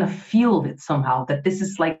 You're going to feel it somehow, that this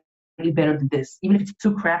is slightly better than this, even if it's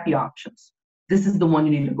two crappy options. this is the one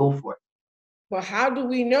you need to go for. Well, how do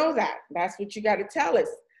we know that? That's what you got to tell us.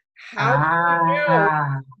 How do we know?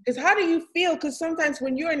 Ah, Because how do you feel? Because sometimes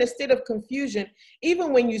when you're in a state of confusion,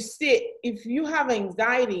 even when you sit, if you have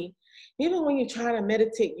anxiety, even when you try to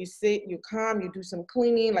meditate, you sit, you calm, you do some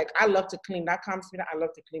cleaning. Like I love to clean. That calms me down. I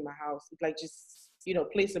love to clean my house. Like just,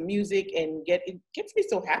 play some music and it gets me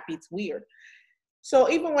so happy. It's weird. So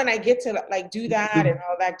even when I get to like do that and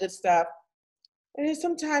all that good stuff, and then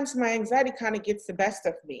sometimes my anxiety kind of gets the best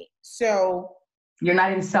of me. So, you're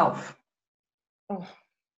not in self. oh,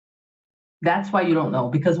 That's why you don't know.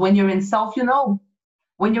 Because when you're in self, you know.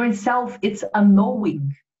 When you're in self, it's a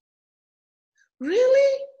knowing.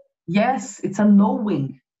 really? Yes, it's a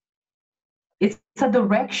knowing. It's a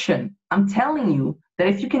direction. I'm telling you that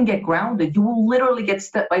if you can get grounded, you will literally get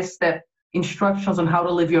step by step instructions on how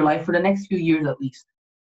to live your life for the next few years at least.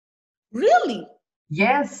 Really?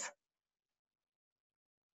 Yes.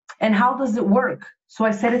 And how does it work? So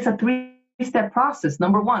I said it's a three-step process.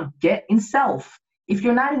 Number one, get in self. If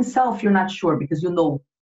you're not in self, you're not sure because you know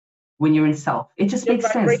when you're in self. It just Your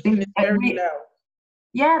makes sense. vibration is very low.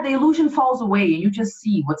 Yeah, the illusion falls away and you just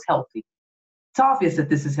see what's healthy. It's obvious that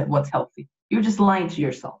this is what's healthy. You're just lying to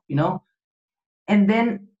yourself, And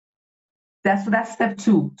then that's step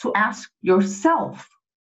two, to ask yourself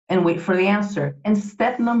and wait for the answer. And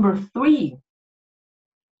step number three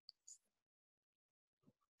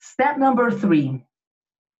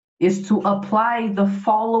is to apply the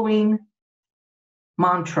following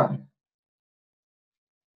mantra.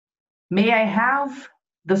 May I have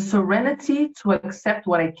the serenity to accept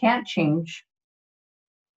what I can't change,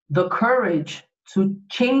 the courage to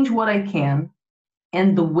change what I can,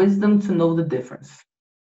 and the wisdom to know the difference.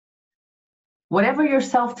 Whatever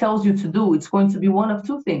yourself tells you to do, it's going to be one of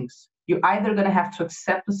two things. You're either going to have to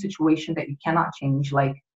accept a situation that you cannot change,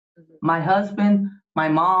 like my husband, my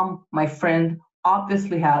mom, my friend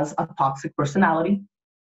obviously has a toxic personality,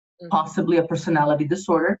 possibly a personality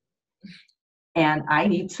disorder, and I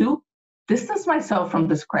need to distance myself from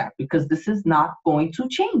this crap because this is not going to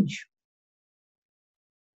change.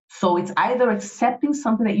 So it's either accepting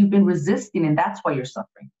something that you've been resisting, and that's why you're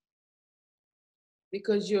suffering.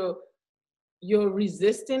 Because you're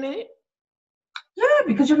resisting it. Yeah,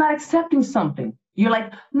 because you're not accepting something. You're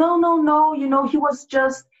like, no, no, no,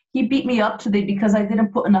 he beat me up today because I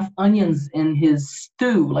didn't put enough onions in his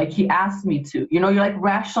stew like he asked me to. You're like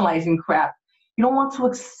rationalizing crap. You don't want to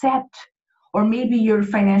accept, or maybe you're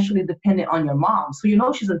financially dependent on your mom. So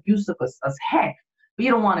she's abusive as heck, but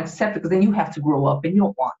you don't want to accept it because then you have to grow up and you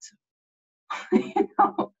don't want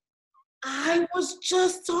to. I was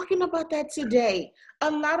just talking about that today.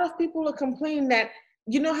 A lot of people are complaining that,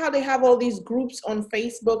 how they have all these groups on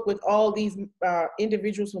Facebook with all these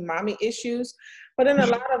individuals with mommy issues, but then a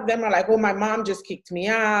lot of them are like, oh, my mom just kicked me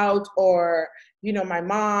out, or, my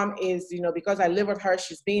mom is, because I live with her,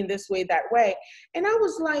 she's being this way, that way. And I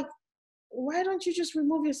was like, why don't you just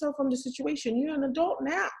remove yourself from the situation? You're an adult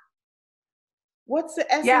now. What's the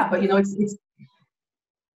essence? Yeah, but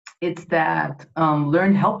it's that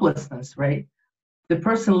learned helplessness, right? The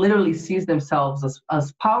person literally sees themselves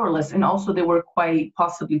as powerless, and also they were quite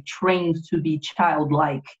possibly trained to be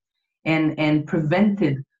childlike and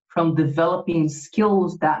prevented from developing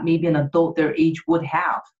skills that maybe an adult their age would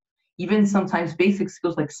have, even sometimes basic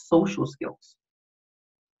skills like social skills.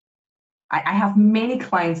 I have many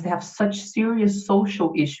clients that have such serious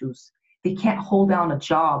social issues they can't hold down a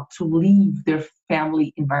job to leave their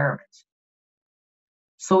family environment.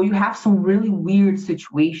 So you have some really weird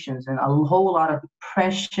situations and a whole lot of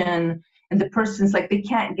depression, and the person's like they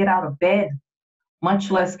can't get out of bed,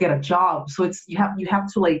 much less get a job. So it's you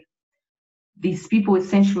have to like these people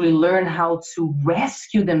essentially learn how to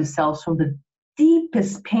rescue themselves from the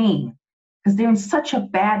deepest pain because they're in such a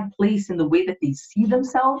bad place in the way that they see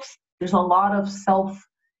themselves. There's a lot of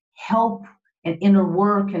self-help and inner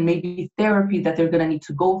work and maybe therapy that they're going to need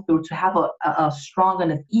to go through to have a strong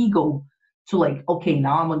enough ego to like, okay,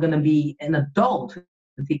 now I'm going to be an adult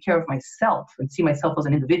and take care of myself and see myself as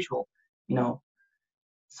an individual.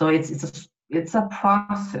 So it's a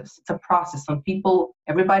process. It's a process. Some people,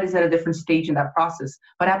 everybody's at a different stage in that process,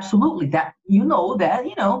 but absolutely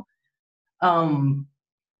um,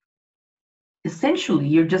 essentially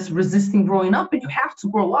you're just resisting growing up, and you have to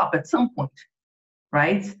grow up at some point,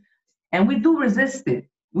 right? And we do resist it.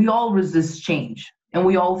 We all resist change, and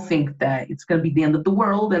we all think that it's going to be the end of the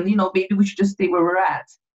world, and maybe we should just stay where we're at.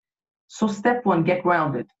 So step one, get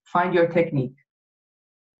grounded, find your technique.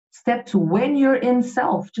 Step two, when you're in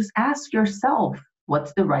self, just ask yourself,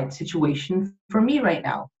 what's the right situation for me right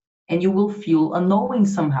now? And you will feel a knowing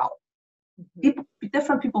somehow.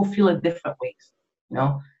 Different people feel it different ways, you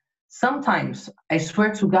know? Sometimes, I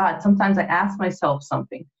swear to God, sometimes I ask myself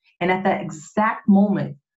something, and at that exact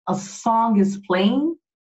moment, a song is playing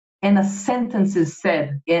and a sentence is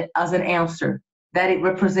said as an answer that it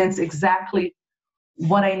represents exactly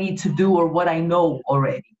what I need to do or what I know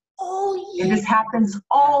already. Oh, And yeah. this happens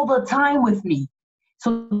all the time with me.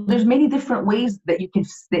 So there's many different ways that you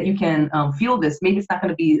can feel this. Maybe it's not going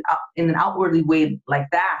to be in an outwardly way like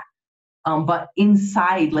that, but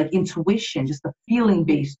inside, like intuition, just a feeling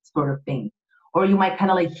based sort of thing. Or you might kind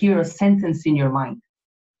of like hear a sentence in your mind.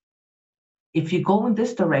 If you go in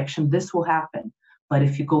this direction, this will happen. But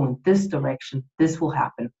if you go in this direction, this will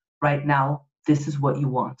happen. Right now, this is what you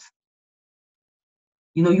want.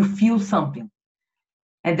 You feel something.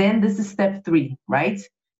 And then this is step three, right?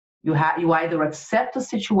 You either accept a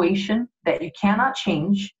situation that you cannot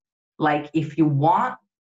change, like if you want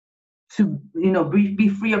to, be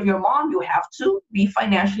free of your mom, you have to be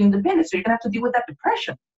financially independent. So you're gonna have to deal with that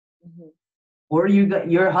depression. Mm-hmm. Or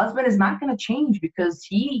your husband is not going to change because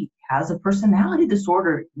he has a personality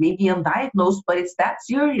disorder, maybe undiagnosed, but it's that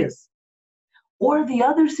serious. Or the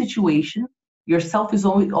other situation, yourself is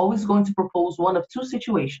always going to propose one of two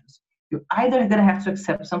situations. You're either going to have to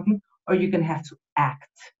accept something or you're going to have to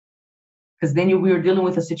act. Because then we are dealing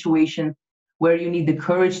with a situation where you need the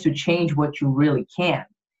courage to change what you really can.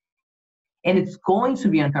 And it's going to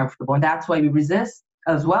be uncomfortable. And that's why we resist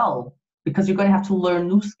as well, because you're going to have to learn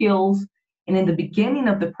new skills. And in the beginning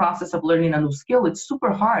of the process of learning a new skill, it's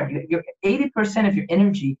super hard. Your 80% of your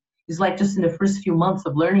energy is like just in the first few months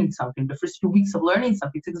of learning something, the first few weeks of learning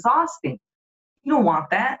something. It's exhausting. You don't want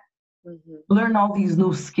that. Mm-hmm. Learn all these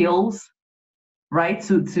new skills, right?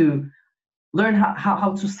 To learn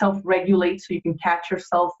how to self-regulate so you can catch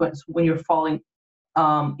yourself when you're falling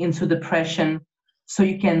into depression, so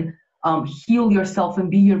you can heal yourself and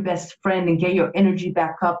be your best friend and get your energy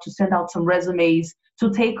back up, to send out some resumes,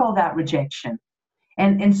 to take all that rejection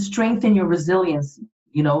and strengthen your resilience,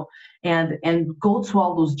 and go to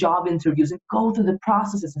all those job interviews and go through the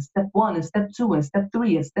processes in step one and step two and step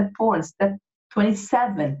three and step four and step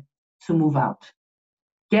 27 to move out.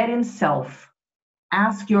 Get in self.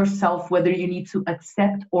 Ask yourself whether you need to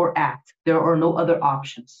accept or act. There are no other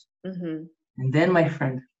options. Mm-hmm. And then, my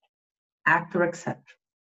friend, act or accept.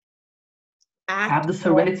 Have Act the or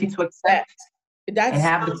serenity to accept accept. and That's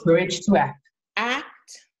have the courage to act. act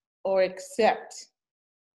or accept.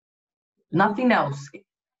 Nothing else.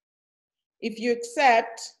 If you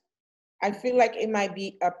accept, I feel like it might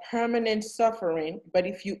be a permanent suffering, but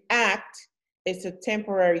if you act, it's a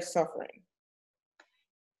temporary suffering.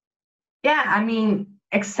 Yeah, I mean,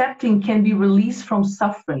 accepting can be released from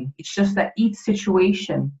suffering. It's just that each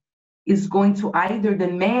situation is going to either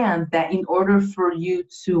demand that in order for you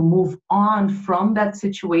to move on from that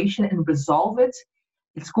situation and resolve it,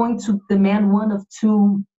 it's going to demand one of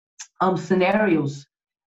two scenarios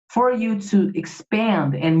for you to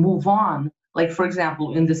expand and move on. Like, for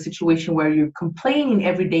example, in the situation where you're complaining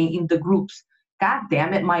every day in the groups, God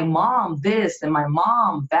damn it, my mom this and my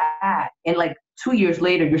mom that. And like 2 years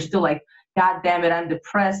later, you're still like, God damn it, I'm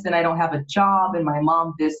depressed and I don't have a job and my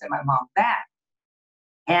mom this and my mom that.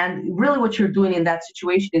 And really what you're doing in that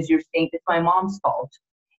situation is you're saying it's my mom's fault.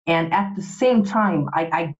 And at the same time,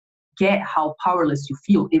 I get how powerless you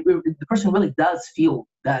feel. The person really does feel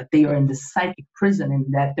that they are in this psychic prison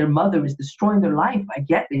and that their mother is destroying their life. I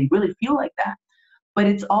get they really feel like that. But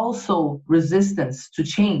it's also resistance to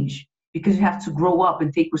change because you have to grow up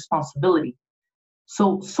and take responsibility.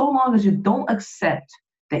 So long as you don't accept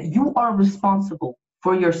that you are responsible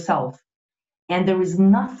for yourself and there is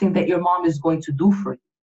nothing that your mom is going to do for you,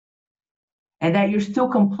 and that you're still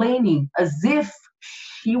complaining as if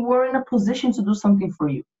she were in a position to do something for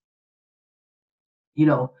you, you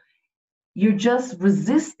know, you're just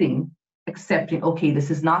resisting accepting, okay,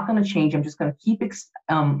 this is not going to change. I'm just going to keep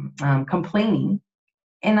complaining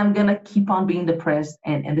and I'm going to keep on being depressed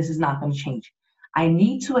and this is not going to change. I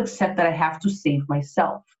need to accept that I have to save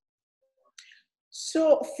myself.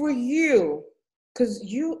 So for you, because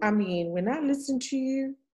I mean, when I listen to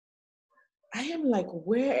you, I am like,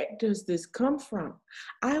 where does this come from?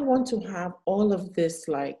 I want to have all of this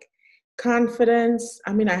like confidence.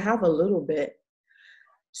 I mean, I have a little bit.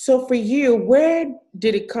 So for you, where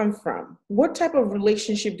did it come from? What type of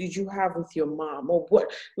relationship did you have with your mom? Or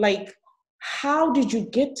what, like, how did you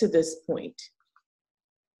get to this point?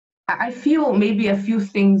 I feel maybe a few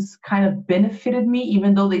things kind of benefited me,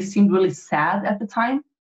 even though they seemed really sad at the time.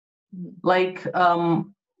 Like,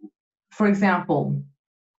 for example,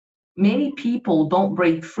 many people don't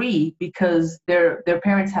break free because their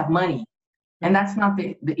parents have money. And that's not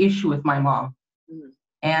the issue with my mom. Mm.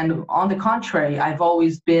 And on the contrary, I've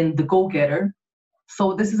always been the go-getter.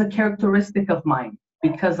 So this is a characteristic of mine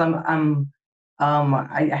because I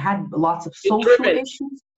had lots of You're social driven.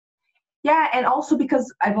 issues. Yeah, and also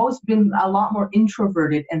because I've always been a lot more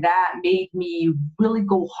introverted, and that made me really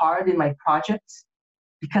go hard in my projects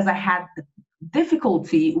because I had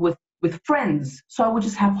difficulty with friends. So I would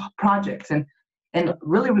just have projects and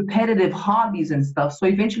really repetitive hobbies and stuff. So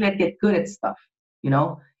eventually I'd get good at stuff, you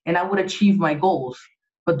know, and I would achieve my goals.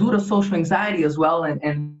 But due to social anxiety as well,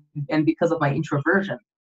 and because of my introversion,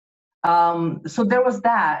 so there was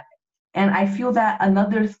that. And I feel that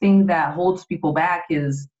another thing that holds people back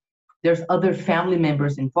is there's other family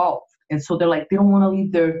members involved, and so they're like they don't want to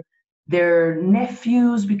leave their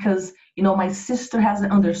nephews because my sister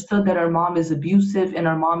hasn't understood that our mom is abusive and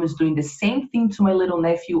our mom is doing the same thing to my little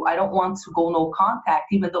nephew. I don't want to go no contact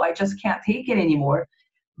even though I just can't take it anymore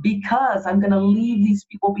because I'm going to leave these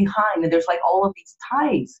people behind, and there's like all of these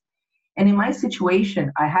ties. And in my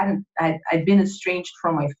situation, I'd been estranged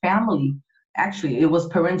from my family. Actually, it was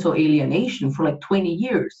parental alienation for like 20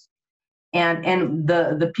 years. And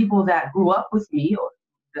the people that grew up with me, or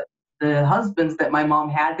the husbands that my mom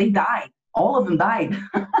had, they died. All of them died.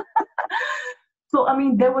 So I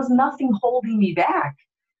mean, there was nothing holding me back.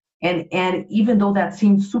 And even though that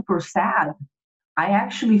seems super sad, I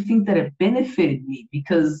actually think that it benefited me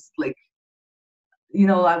because like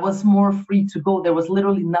I was more free to go. There was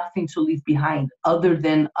literally nothing to leave behind other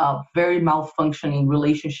than a very malfunctioning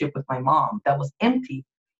relationship with my mom that was empty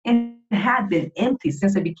and had been empty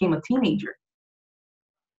since I became a teenager.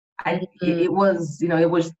 Mhm. It was, it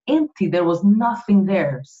was empty. There was nothing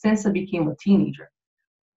there since I became a teenager.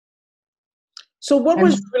 So, what And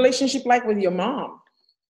was your relationship like with your mom?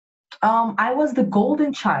 I was the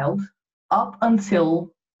golden child up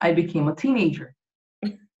until I became a teenager.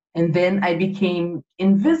 And then I became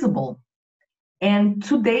invisible. And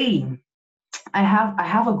today I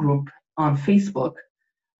have a group on Facebook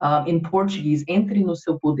in Portuguese, Entre no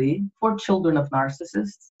Seu Poder, for children of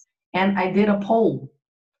narcissists. And I did a poll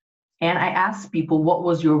and I asked people, what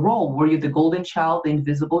was your role? Were you the golden child, the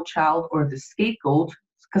invisible child, or the scapegoat?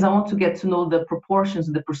 Because I want to get to know the proportions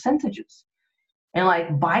and the percentages. And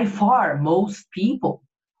like by far, most people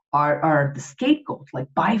are the scapegoat,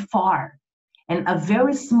 like by far. And a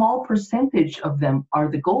very small percentage of them are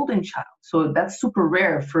the golden child. So that's super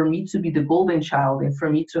rare for me to be the golden child and for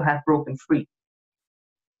me to have broken free.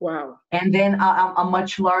 Wow. And then a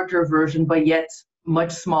much larger version, but yet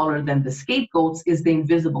much smaller than the scapegoats, is the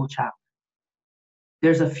invisible child.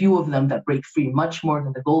 There's a few of them that break free, much more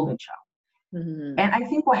than the golden child. Mhm. And I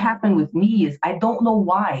think what happened with me is I don't know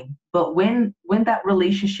why, but when that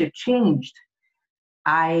relationship changed,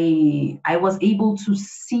 I was able to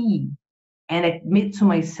see and admit to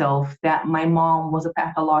myself that my mom was a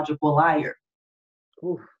pathological liar.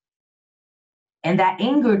 Oof. And that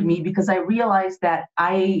angered me because I realized that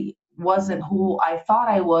I wasn't who I thought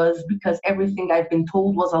I was because everything I've been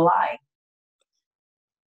told was a lie.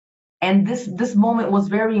 And this moment was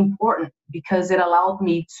very important because it allowed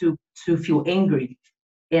me to feel angry.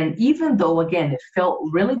 And even though again it felt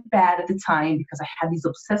really bad at the time because I had these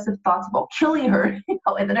obsessive thoughts about killing her,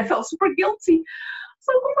 and then I felt super guilty. It's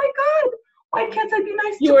like, oh my God, why can't I be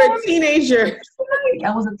nice You to were a mommy? teenager.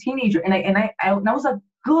 I was a teenager, and I was a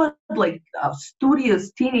good, like,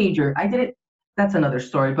 studious teenager. I didn't. That's another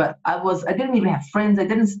story. But I didn't even have friends. I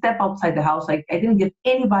didn't step outside the house. Like, I didn't give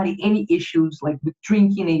anybody any issues, like with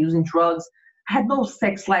drinking and using drugs. I had no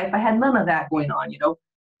sex life. I had none of that going on.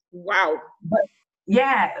 Wow. But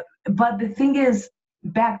yeah, but the thing is,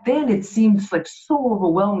 back then it seems like so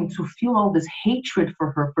overwhelming to feel all this hatred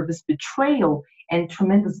for her, for this betrayal and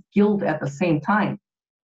tremendous guilt at the same time.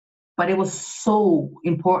 But it was so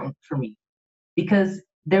important for me because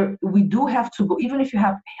there we do have to go, even if you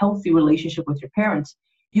have healthy relationship with your parents,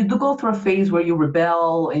 you do go through a phase where you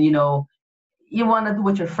rebel and you want to do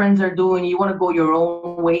what your friends are doing, you want to go your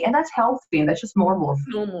own way, and that's healthy and that's just normal,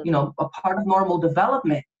 Normal. a part of normal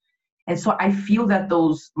development. And so I feel that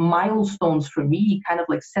those milestones for me kind of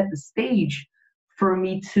like set the stage for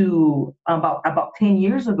me to about 10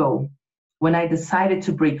 years ago when I decided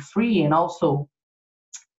to break free. And also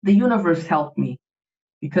the universe helped me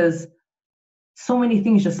because so many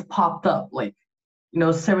things just popped up, like,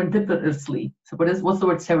 serendipitously. So what's the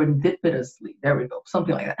word serendipitously? There we go.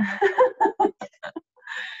 Something like that.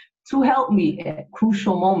 To help me at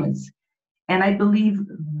crucial moments. And I believe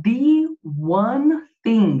the one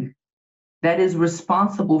thing that is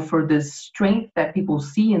responsible for this strength that people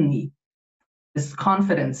see in me, this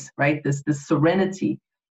confidence, right? This serenity,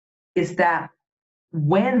 is that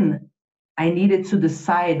when I needed to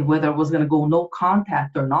decide whether I was going to go no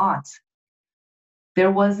contact or not, there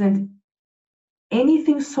wasn't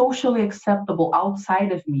anything socially acceptable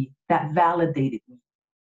outside of me that validated me.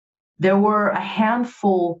 There were a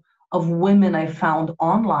handful of women I found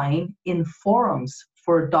online in forums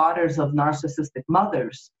for daughters of narcissistic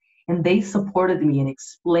mothers, and they supported me and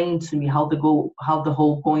explained to me how the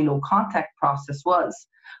whole going no contact process was.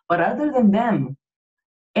 But other than them,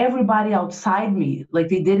 everybody outside me, like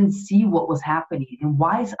they didn't see what was happening and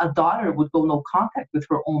why a daughter would go no contact with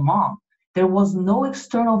her own mom. There was no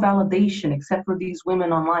external validation except for these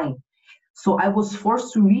women online. So I was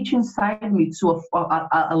forced to reach inside me to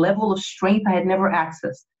a level of strength I had never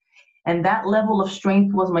accessed. And that level of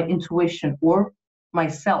strength was my intuition or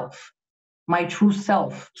myself, my true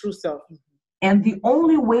self. True self. And the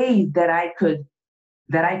only way that I could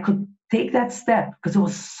take that step, because it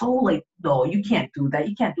was so like, no, you can't do that.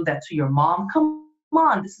 You can't do that to your mom. Come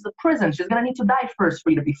on, this is a prison. She's gonna need to die first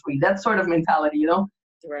for you to be free. That sort of mentality, you know?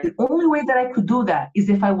 Right. The only way that I could do that is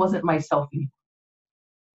if I wasn't myself anymore.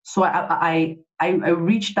 So I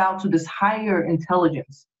reached out to this higher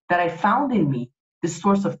intelligence that I found in me, this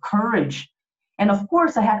source of courage. And of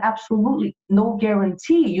course, I had absolutely no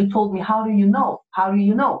guarantee. You told me, how do you know? How do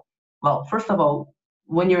you know? Well, first of all,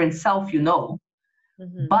 when you're in self, you know.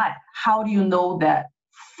 Mm-hmm. But how do you know that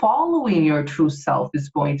following your true self is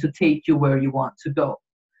going to take you where you want to go?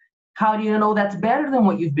 How do you know that's better than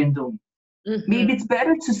what you've been doing? Mm-hmm. Maybe it's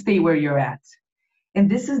better to stay where you're at. And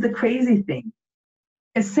this is the crazy thing.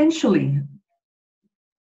 Essentially,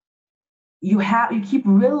 you keep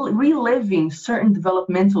reliving certain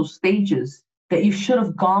developmental stages that you should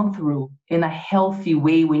have gone through in a healthy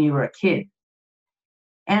way when you were a kid.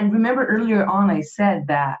 And remember earlier on, I said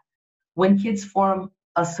that when kids form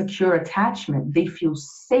a secure attachment, they feel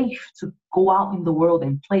safe to go out in the world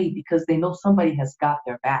and play because they know somebody has got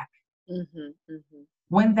their back. Mm-hmm. Mm-hmm.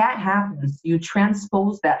 When that happens, you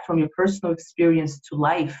transpose that from your personal experience to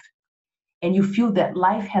life, and you feel that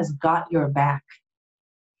life has got your back,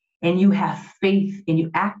 and you have faith, and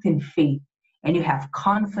you act in faith, and you have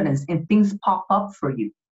confidence, and things pop up for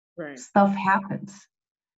you. Right. Stuff happens.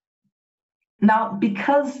 Now,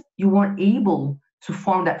 because you weren't able to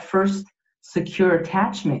form that first secure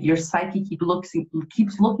attachment, your psyche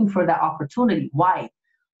keeps looking for that opportunity. Why?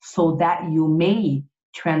 So that you may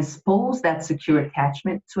transpose that secure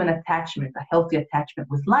attachment to an attachment, a healthy attachment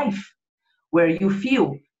with life, where you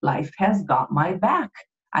feel life has got my back.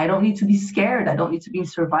 I don't need to be scared. I don't need to be in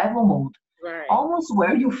survival mode. Right. Almost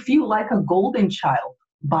where you feel like a golden child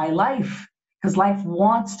by life, because life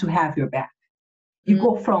wants to have your back. You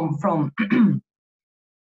go from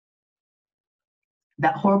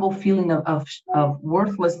that horrible feeling of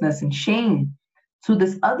worthlessness and shame to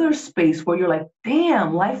this other space where you're like,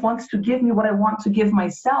 damn, life wants to give me what I want to give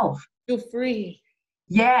myself. Feel free.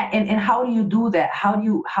 Yeah, and how do you do that? How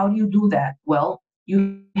do you do that? Well,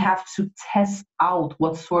 you have to test out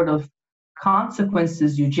what sort of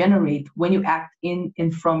consequences you generate when you act in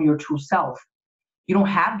and from your true self. You don't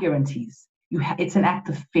have guarantees. It's an act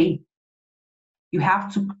of faith. You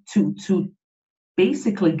have to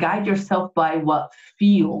basically guide yourself by what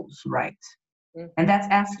feels right. Mm-hmm. And that's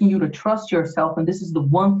asking you to trust yourself. And this is the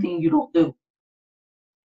one thing you don't do.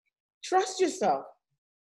 Trust yourself.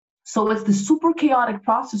 So it's the super chaotic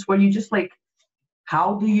process where you just like,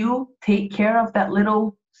 how do you take care of that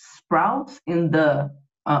little sprout in the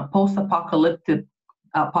post-apocalyptic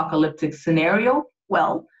scenario?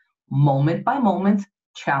 Well, moment by moment,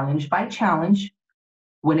 challenge by challenge,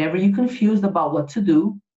 whenever you're confused about what to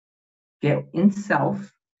do, get in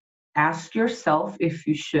self, ask yourself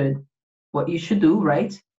what you should do,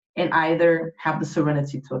 right? And either have the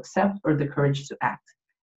serenity to accept or the courage to act.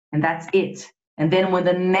 And that's it. And then when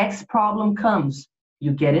the next problem comes,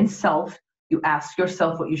 you get in self, you ask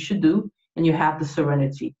yourself what you should do, and you have the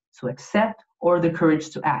serenity to accept or the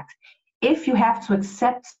courage to act. If you have to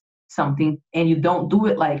accept something and you don't do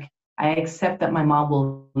it, like, I accept that my mom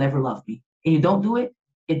will never love me, and you don't do it,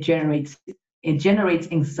 it generates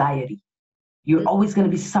anxiety. You're always going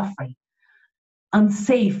to be suffering,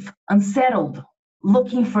 unsafe, unsettled,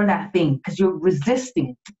 looking for that thing because you're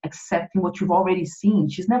resisting accepting what you've already seen.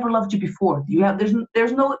 She's never loved you before.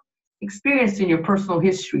 There's no experience in your personal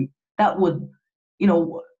history that would,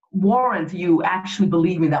 warrant you actually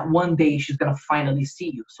believing that one day she's going to finally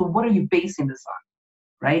see you. So what are you basing this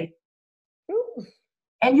on, right? Ooh.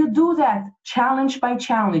 And you do that challenge by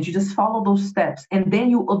challenge. You just follow those steps, and then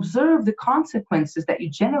you observe the consequences that you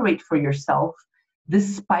generate for yourself,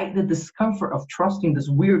 despite the discomfort of trusting this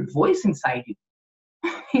weird voice inside you.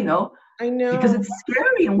 I know. Because it's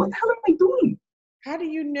scary. And what the hell am I doing? How do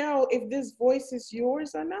you know if this voice is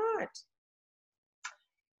yours or not?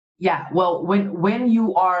 Yeah, well, when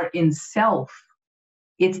you are in self,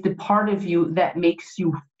 It's the part of you that makes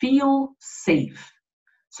you feel safe.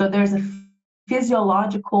 So there's a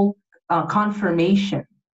physiological confirmation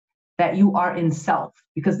that you are in self,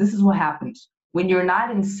 because this is what happens. When you're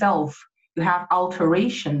not in self, you have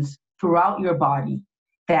alterations throughout your body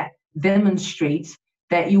that demonstrates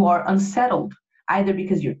that you are unsettled, either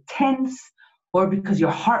because you're tense, or because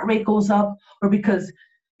your heart rate goes up, or because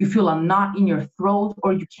you feel a knot in your throat,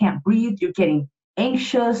 or you can't breathe, you're getting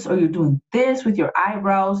anxious, or you're doing this with your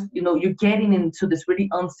eyebrows. You're getting into this really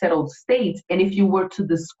unsettled state. And if you were to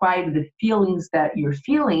describe the feelings that you're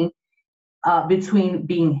feeling, between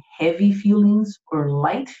being heavy feelings or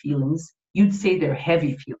light feelings, you'd say they're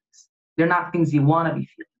heavy feelings. They're not things you want to be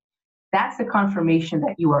feeling. That's the confirmation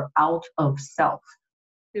that you are out of self.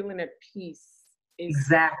 Feeling at peace is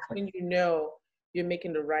Exactly. when you know you're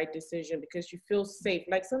making the right decision because you feel safe.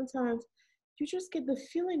 Like sometimes you just get the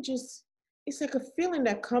feeling, it's like a feeling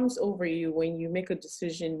that comes over you when you make a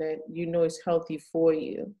decision that you know is healthy for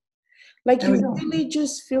you. Like There we you go. really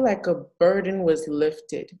just feel like a burden was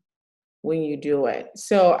lifted when you do it.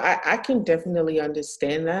 So I can definitely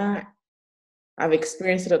understand that. I've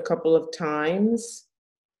experienced it a couple of times,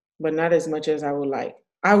 but not as much as I would like.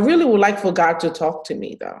 I really would like for God to talk to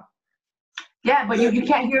me though. Yeah, but you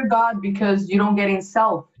can't hear God because you don't get in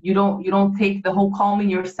self. You don't take the whole calming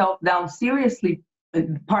yourself down seriously,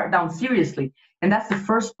 part down seriously. And that's the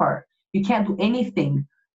first part. You can't do anything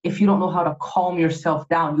if you don't know how to calm yourself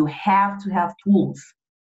down. You have to have tools,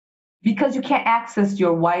 because you can't access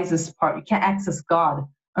your wisest part. You can't access God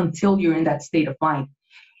until you're in that state of mind.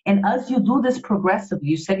 And as you do this progressively,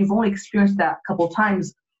 you said you've only experienced that a couple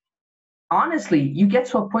times. Honestly, you get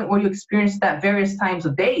to a point where you experience that various times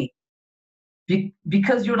a day,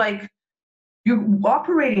 because you're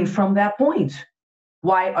operating from that point.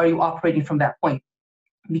 Why are you operating from that point?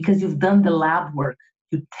 Because you've done the lab work,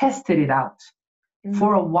 you tested it out.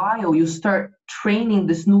 For a while, you start training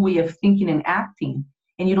this new way of thinking and acting,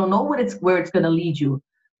 and you don't know where it's going to lead you.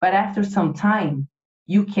 But after some time,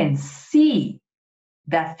 you can see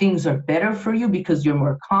that things are better for you because you're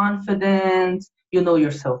more confident, you know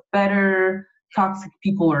yourself better, toxic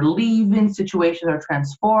people are leaving, situations are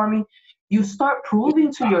transforming. You start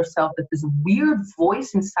proving to yourself that this weird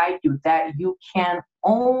voice inside you that you can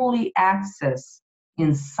only access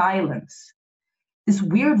in silence. This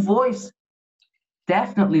weird voice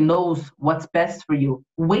definitely knows what's best for you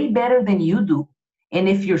way better than you do. And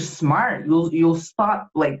if you're smart, you'll stop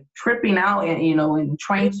like tripping out and and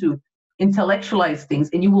trying to intellectualize things,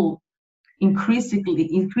 and you will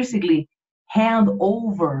increasingly hand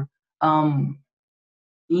over um,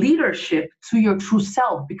 leadership to your true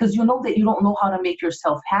self, because you know that you don't know how to make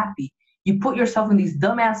yourself happy. You put yourself in these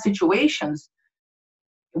dumbass situations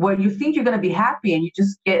where you think you're going to be happy, and you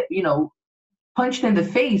just get punched in the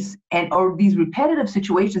face, and or these repetitive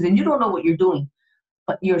situations, and you don't know what you're doing.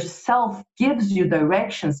 But yourself gives you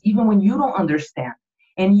directions even when you don't understand,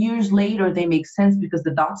 and years later they make sense because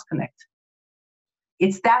the dots connect.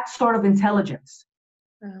 It's that sort of intelligence.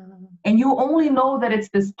 And you only know that it's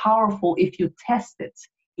this powerful if you test it.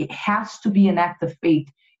 It has to be an act of faith.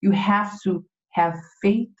 You have to have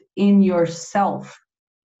faith in yourself.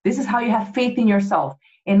 This is how you have faith in yourself.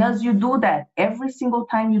 And as you do that, every single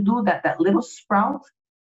time you do that, that little sprout,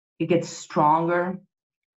 it gets stronger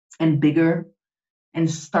and bigger and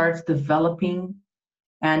starts developing.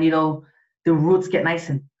 And, the roots get nice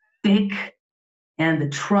and thick, and the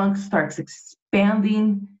trunk starts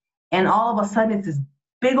expanding. And all of a sudden, it's this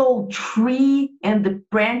big old tree, and the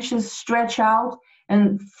branches stretch out,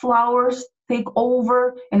 and flowers take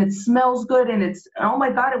over, and it smells good. And oh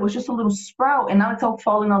my God, it was just a little sprout. And now it's all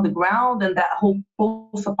falling on the ground. And that whole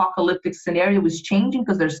post apocalyptic scenario is changing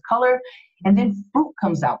because there's color. And then fruit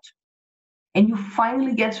comes out. And you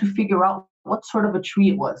finally get to figure out what sort of a tree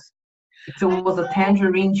it was. If it was a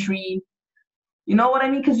tangerine tree, you know what I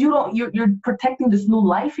mean? Because you're protecting this new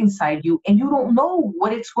life inside you, and you don't know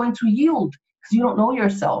what it's going to yield because you don't know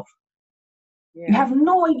yourself. Yeah. You have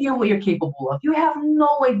no idea what you're capable of. You have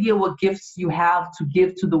no idea what gifts you have to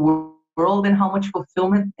give to the world, and how much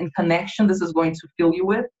fulfillment and connection this is going to fill you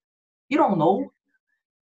with. You don't know.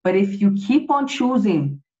 But if you keep on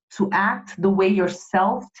choosing to act the way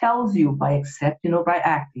yourself tells you, by accepting or by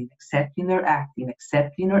acting, accepting or acting,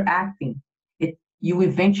 accepting or acting, you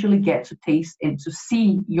eventually get to taste and to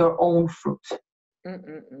see your own fruit.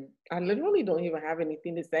 I literally don't even have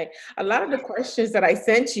anything to say. A lot of the questions that I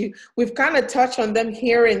sent you, we've kind of touched on them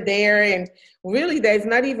here and there. And really, there's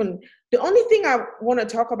not even, the only thing I want to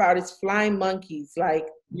talk about is flying monkeys. Like,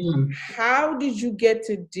 how did you get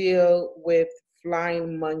to deal with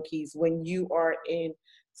flying monkeys when you are in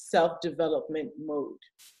self-development mode?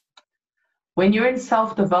 When you're in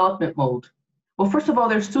self-development mode, well, first of all,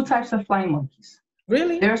 there's two types of flying monkeys.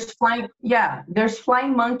 Really? There's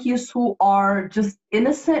flying monkeys who are just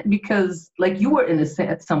innocent because like you were innocent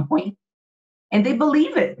at some point, and they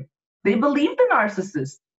believe it. They believe the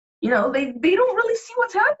narcissist. They don't really see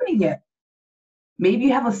what's happening yet. Maybe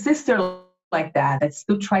you have a sister like that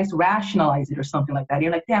still tries to rationalize it or something like that.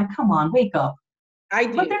 You're like, damn, come on, wake up. I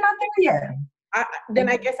did. But they're not there yet.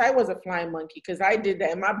 I guess I was a flying monkey because I did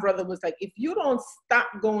that. And my brother was like, if you don't stop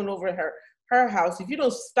going over her house, if you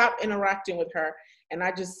don't stop interacting with her. And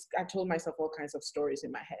I told myself all kinds of stories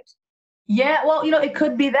in my head. Yeah, well, it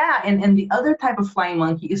could be that. And the other type of flying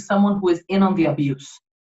monkey is someone who is in on the abuse.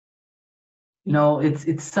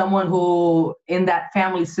 It's someone who in that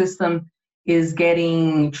family system is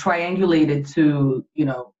getting triangulated to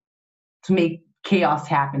make chaos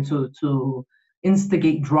happen, to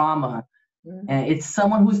instigate drama. Mm-hmm. It's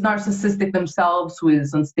someone who's narcissistic themselves, who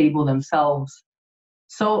is unstable themselves.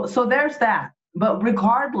 So there's that. But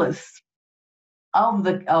regardless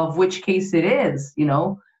of which case it is,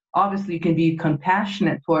 obviously you can be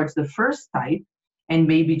compassionate towards the first type and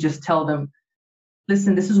maybe just tell them,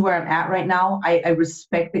 listen, this is where I'm at right now. I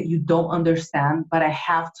respect that you don't understand, but I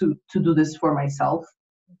have to do this for myself.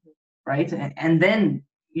 Mm-hmm. Right? And then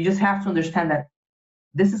you just have to understand that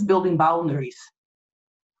this is building boundaries.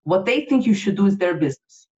 What they think you should do is their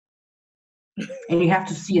business. And you have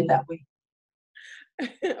to see it that way.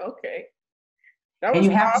 Okay. That was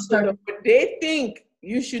powerful. What they think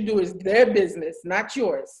you should do is their business, not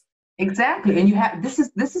yours. Exactly. And this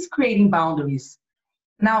is creating boundaries.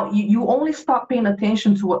 Now, you only stop paying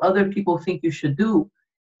attention to what other people think you should do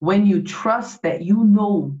when you trust that you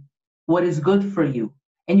know what is good for you.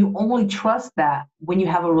 And you only trust that when you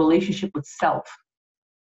have a relationship with self.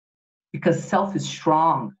 Because self is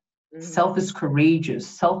strong. Mm-hmm. Self is courageous.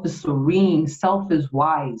 Self is serene. Self is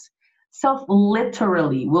wise. Self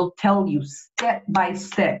literally will tell you step by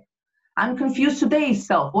step. I'm confused today,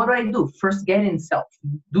 self. What do I do? First, get in self.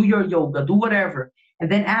 Do your yoga. Do whatever.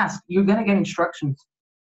 And then ask. You're going to get instructions.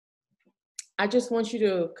 I just want you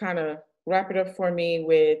to kind of wrap it up for me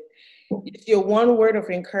with your one word of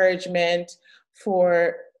encouragement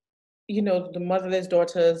for, the motherless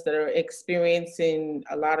daughters that are experiencing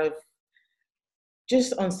a lot of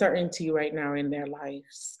just uncertainty right now in their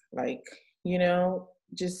lives. Like,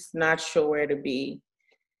 just not sure where to be,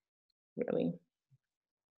 really.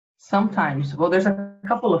 Sometimes, well, there's a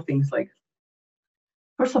couple of things. Like,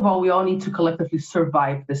 first of all, we all need to collectively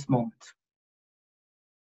survive this moment.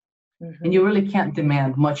 Mm-hmm. And you really can't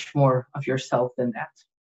demand much more of yourself than that.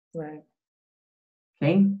 Right.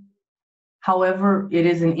 Okay. However, it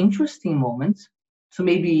is an interesting moment. So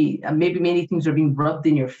maybe many things are being rubbed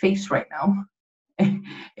in your face right now, and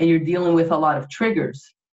you're dealing with a lot of triggers.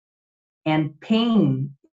 And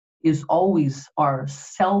pain is always our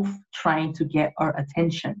self trying to get our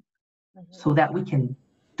attention, mm-hmm. so that we can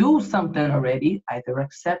do something already, either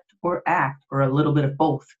accept or act, or a little bit of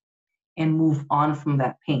both, and move on from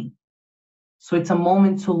that pain. So it's a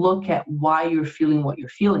moment to look at why you're feeling what you're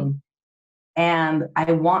feeling. And I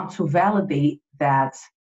want to validate that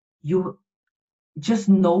you just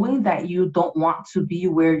knowing that you don't want to be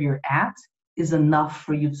where you're at is enough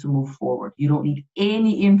for you to move forward. You don't need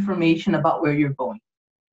any information about where you're going.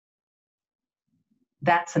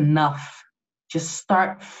 That's enough. Just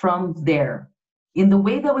start from there. In the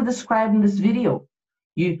way that we described in this video,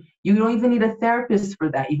 you don't even need a therapist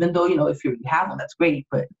for that, even though, if you have one, that's great,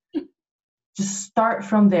 but just start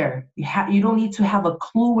from there. You don't need to have a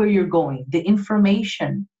clue where you're going. The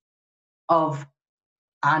information of,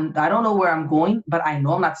 I don't know where I'm going, but I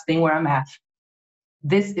know I'm not staying where I'm at.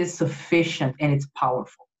 This is sufficient and it's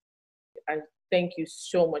powerful. I thank you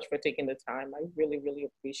so much for taking the time. I really, really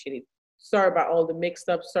appreciate it. Sorry about all the mixed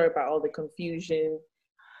up. Sorry about all the confusion.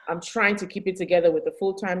 I'm trying to keep it together with the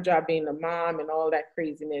full-time job, being a mom and all that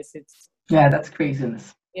craziness. Yeah, that's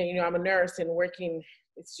craziness. Yeah, I'm a nurse and working.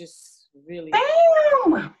 It's just really.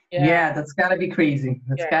 Damn! Yeah, that's gotta be crazy.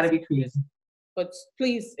 That's gotta be crazy. But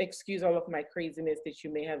please excuse all of my craziness that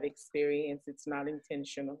you may have experienced. It's not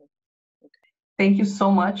intentional. Okay. Thank you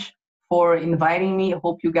so much for inviting me. I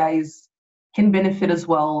hope you guys can benefit as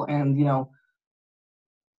well. And,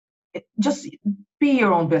 just be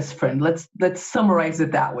your own best friend. Let's summarize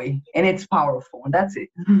it that way. And it's powerful. And that's it.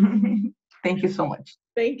 Thank you so much.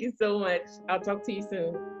 Thank you so much. I'll talk to you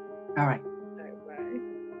soon. All right.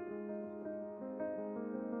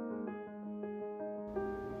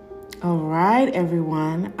 All right,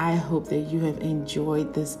 everyone. I hope that you have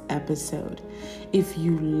enjoyed this episode. If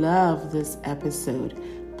you love this episode,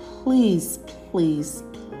 please, please,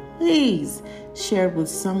 please share it with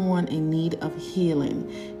someone in need of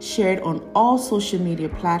healing. Share it on all social media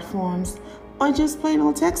platforms or just plain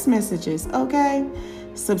old text messages, okay?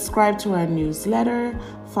 Subscribe to our newsletter,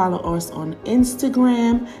 follow us on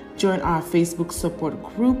Instagram, join our Facebook support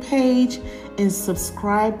group page, and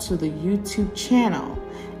subscribe to the YouTube channel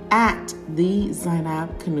at The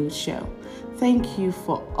Zainab Kanu Show. Thank you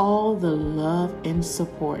for all the love and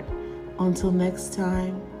support. Until next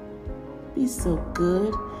time, be so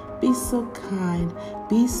good, be so kind,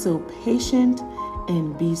 be so patient,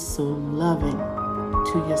 and be so loving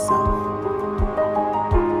to yourself.